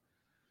can.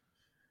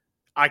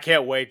 I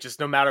can't wait. Just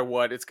no matter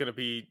what, it's going to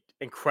be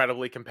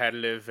incredibly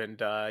competitive.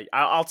 And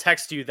I'll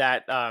text you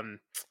that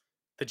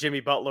the Jimmy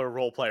Butler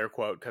role player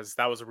quote, because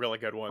that was a really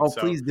good one. Oh,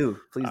 so, please do.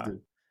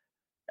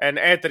 And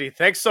Anthony,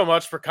 thanks so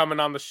much for coming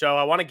on the show.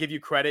 I want to give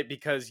you credit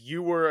because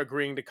you were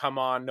agreeing to come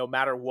on no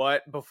matter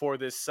what before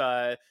this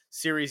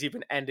series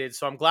even ended.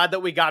 So I'm glad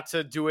that we got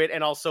to do it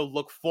and also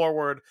look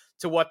forward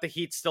to what the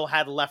Heat still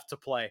had left to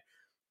play.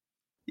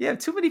 Yeah,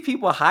 too many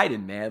people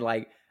hiding, man.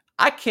 Like,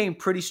 I came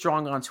pretty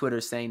strong on Twitter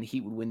saying the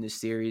Heat would win this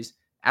series.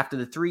 After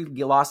the 3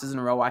 losses in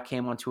a row, I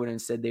came on Twitter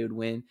and said they would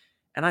win.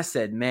 And I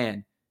said,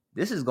 man,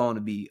 this is going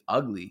to be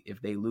ugly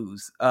if they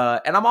lose.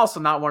 And I'm also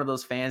not one of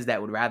those fans that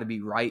would rather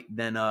be right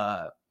than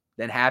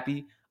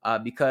happy,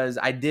 because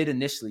I did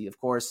initially, of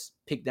course,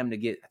 pick them to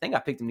get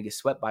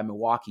swept by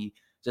Milwaukee,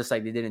 just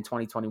like they did in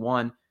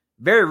 2021.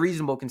 very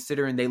reasonable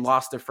considering they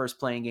lost their first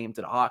playing game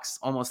to the Hawks,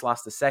 almost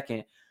lost the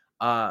second.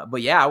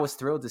 But yeah, I was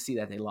thrilled to see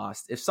that they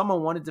lost. If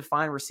someone wanted to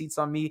find receipts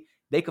on me,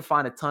 they could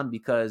find a ton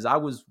because I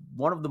was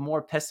one of the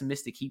more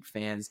pessimistic Heat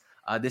fans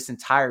this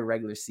entire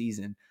regular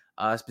season,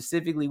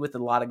 specifically with a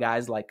lot of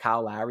guys like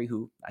Kyle Lowry,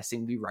 who I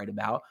seem to be right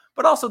about,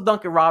 but also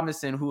Duncan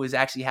Robinson, who is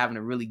actually having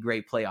a really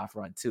great playoff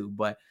run too.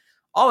 But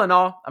all in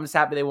all, I'm just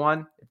happy they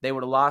won. If they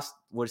would have lost,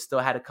 would have still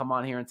had to come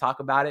on here and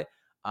talk about it.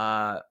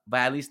 But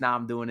at least now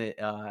I'm doing it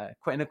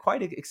in a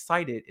quite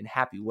excited and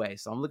happy way.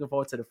 So I'm looking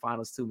forward to the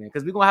finals too, man,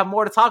 because we're going to have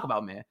more to talk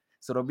about, man.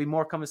 So there'll be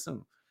more coming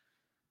soon.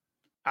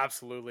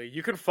 Absolutely.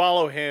 You can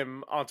follow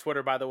him on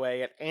Twitter, by the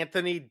way, at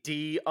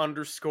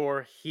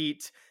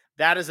 @AnthonyD_Heat.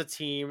 That is a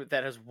team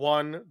that has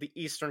won the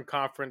Eastern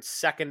Conference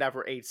second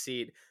ever 8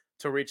 seed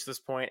to reach this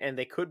point, and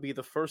they could be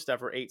the first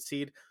ever 8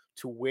 seed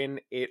to win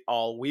it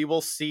all. We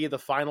will see the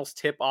finals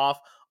tip off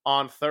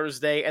on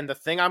Thursday. And the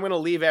thing I'm going to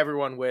leave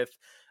everyone with,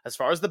 as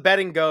far as the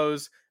betting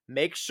goes,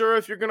 make sure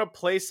if you're going to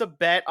place a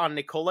bet on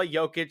Nikola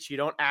Jokic, you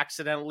don't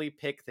accidentally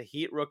pick the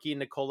Heat rookie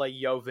Nikola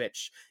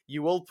Jovic.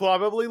 You will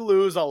probably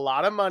lose a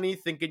lot of money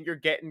thinking you're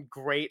getting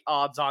great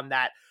odds on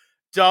that.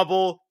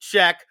 Double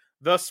check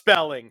the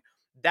spelling.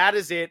 That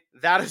is it.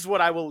 That is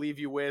what I will leave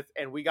you with.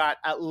 And we got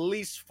at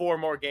least 4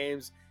 more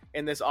games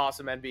in this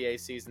awesome NBA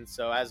season.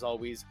 So as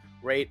always,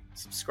 rate,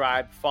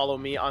 subscribe, follow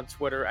me on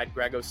Twitter at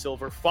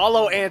GregoSilver.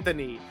 Follow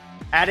Anthony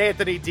at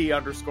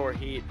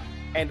AnthonyD_Heat.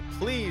 And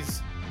please,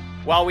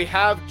 while we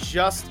have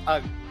just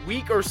a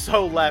week or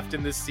so left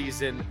in this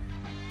season,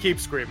 keep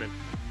screaming.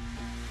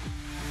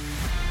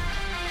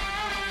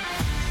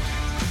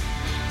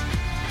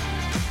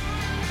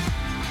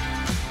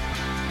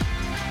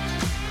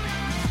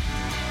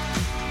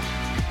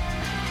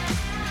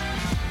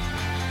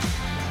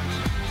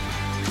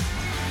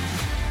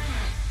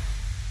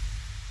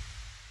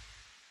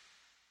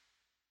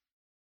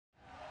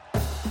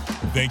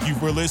 Thank you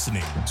for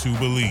listening to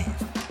Believe.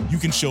 You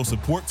can show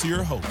support to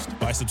your host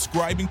by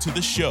subscribing to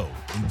the show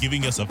and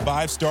giving us a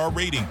 5-star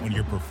rating on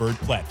your preferred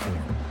platform.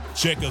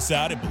 Check us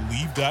out at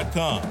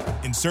Believe.com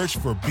and search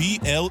for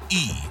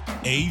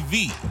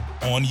BLEAV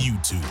on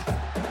YouTube.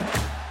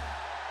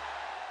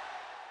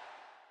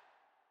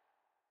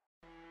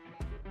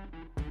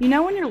 You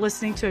know when you're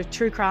listening to a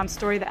true crime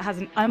story that has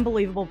an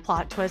unbelievable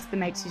plot twist that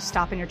makes you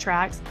stop in your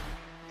tracks?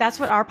 That's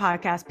what our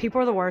podcast,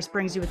 People Are the Worst,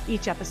 brings you with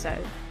each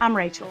episode. I'm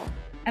Rachel.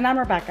 And I'm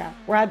Rebecca.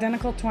 We're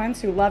identical twins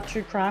who love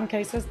true crime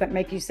cases that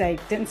make you say,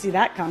 didn't see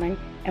that coming,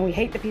 and we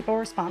hate the people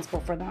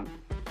responsible for them.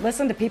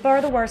 Listen to People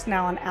Are the Worst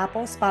now on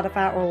Apple,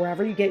 Spotify, or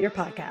wherever you get your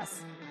podcasts.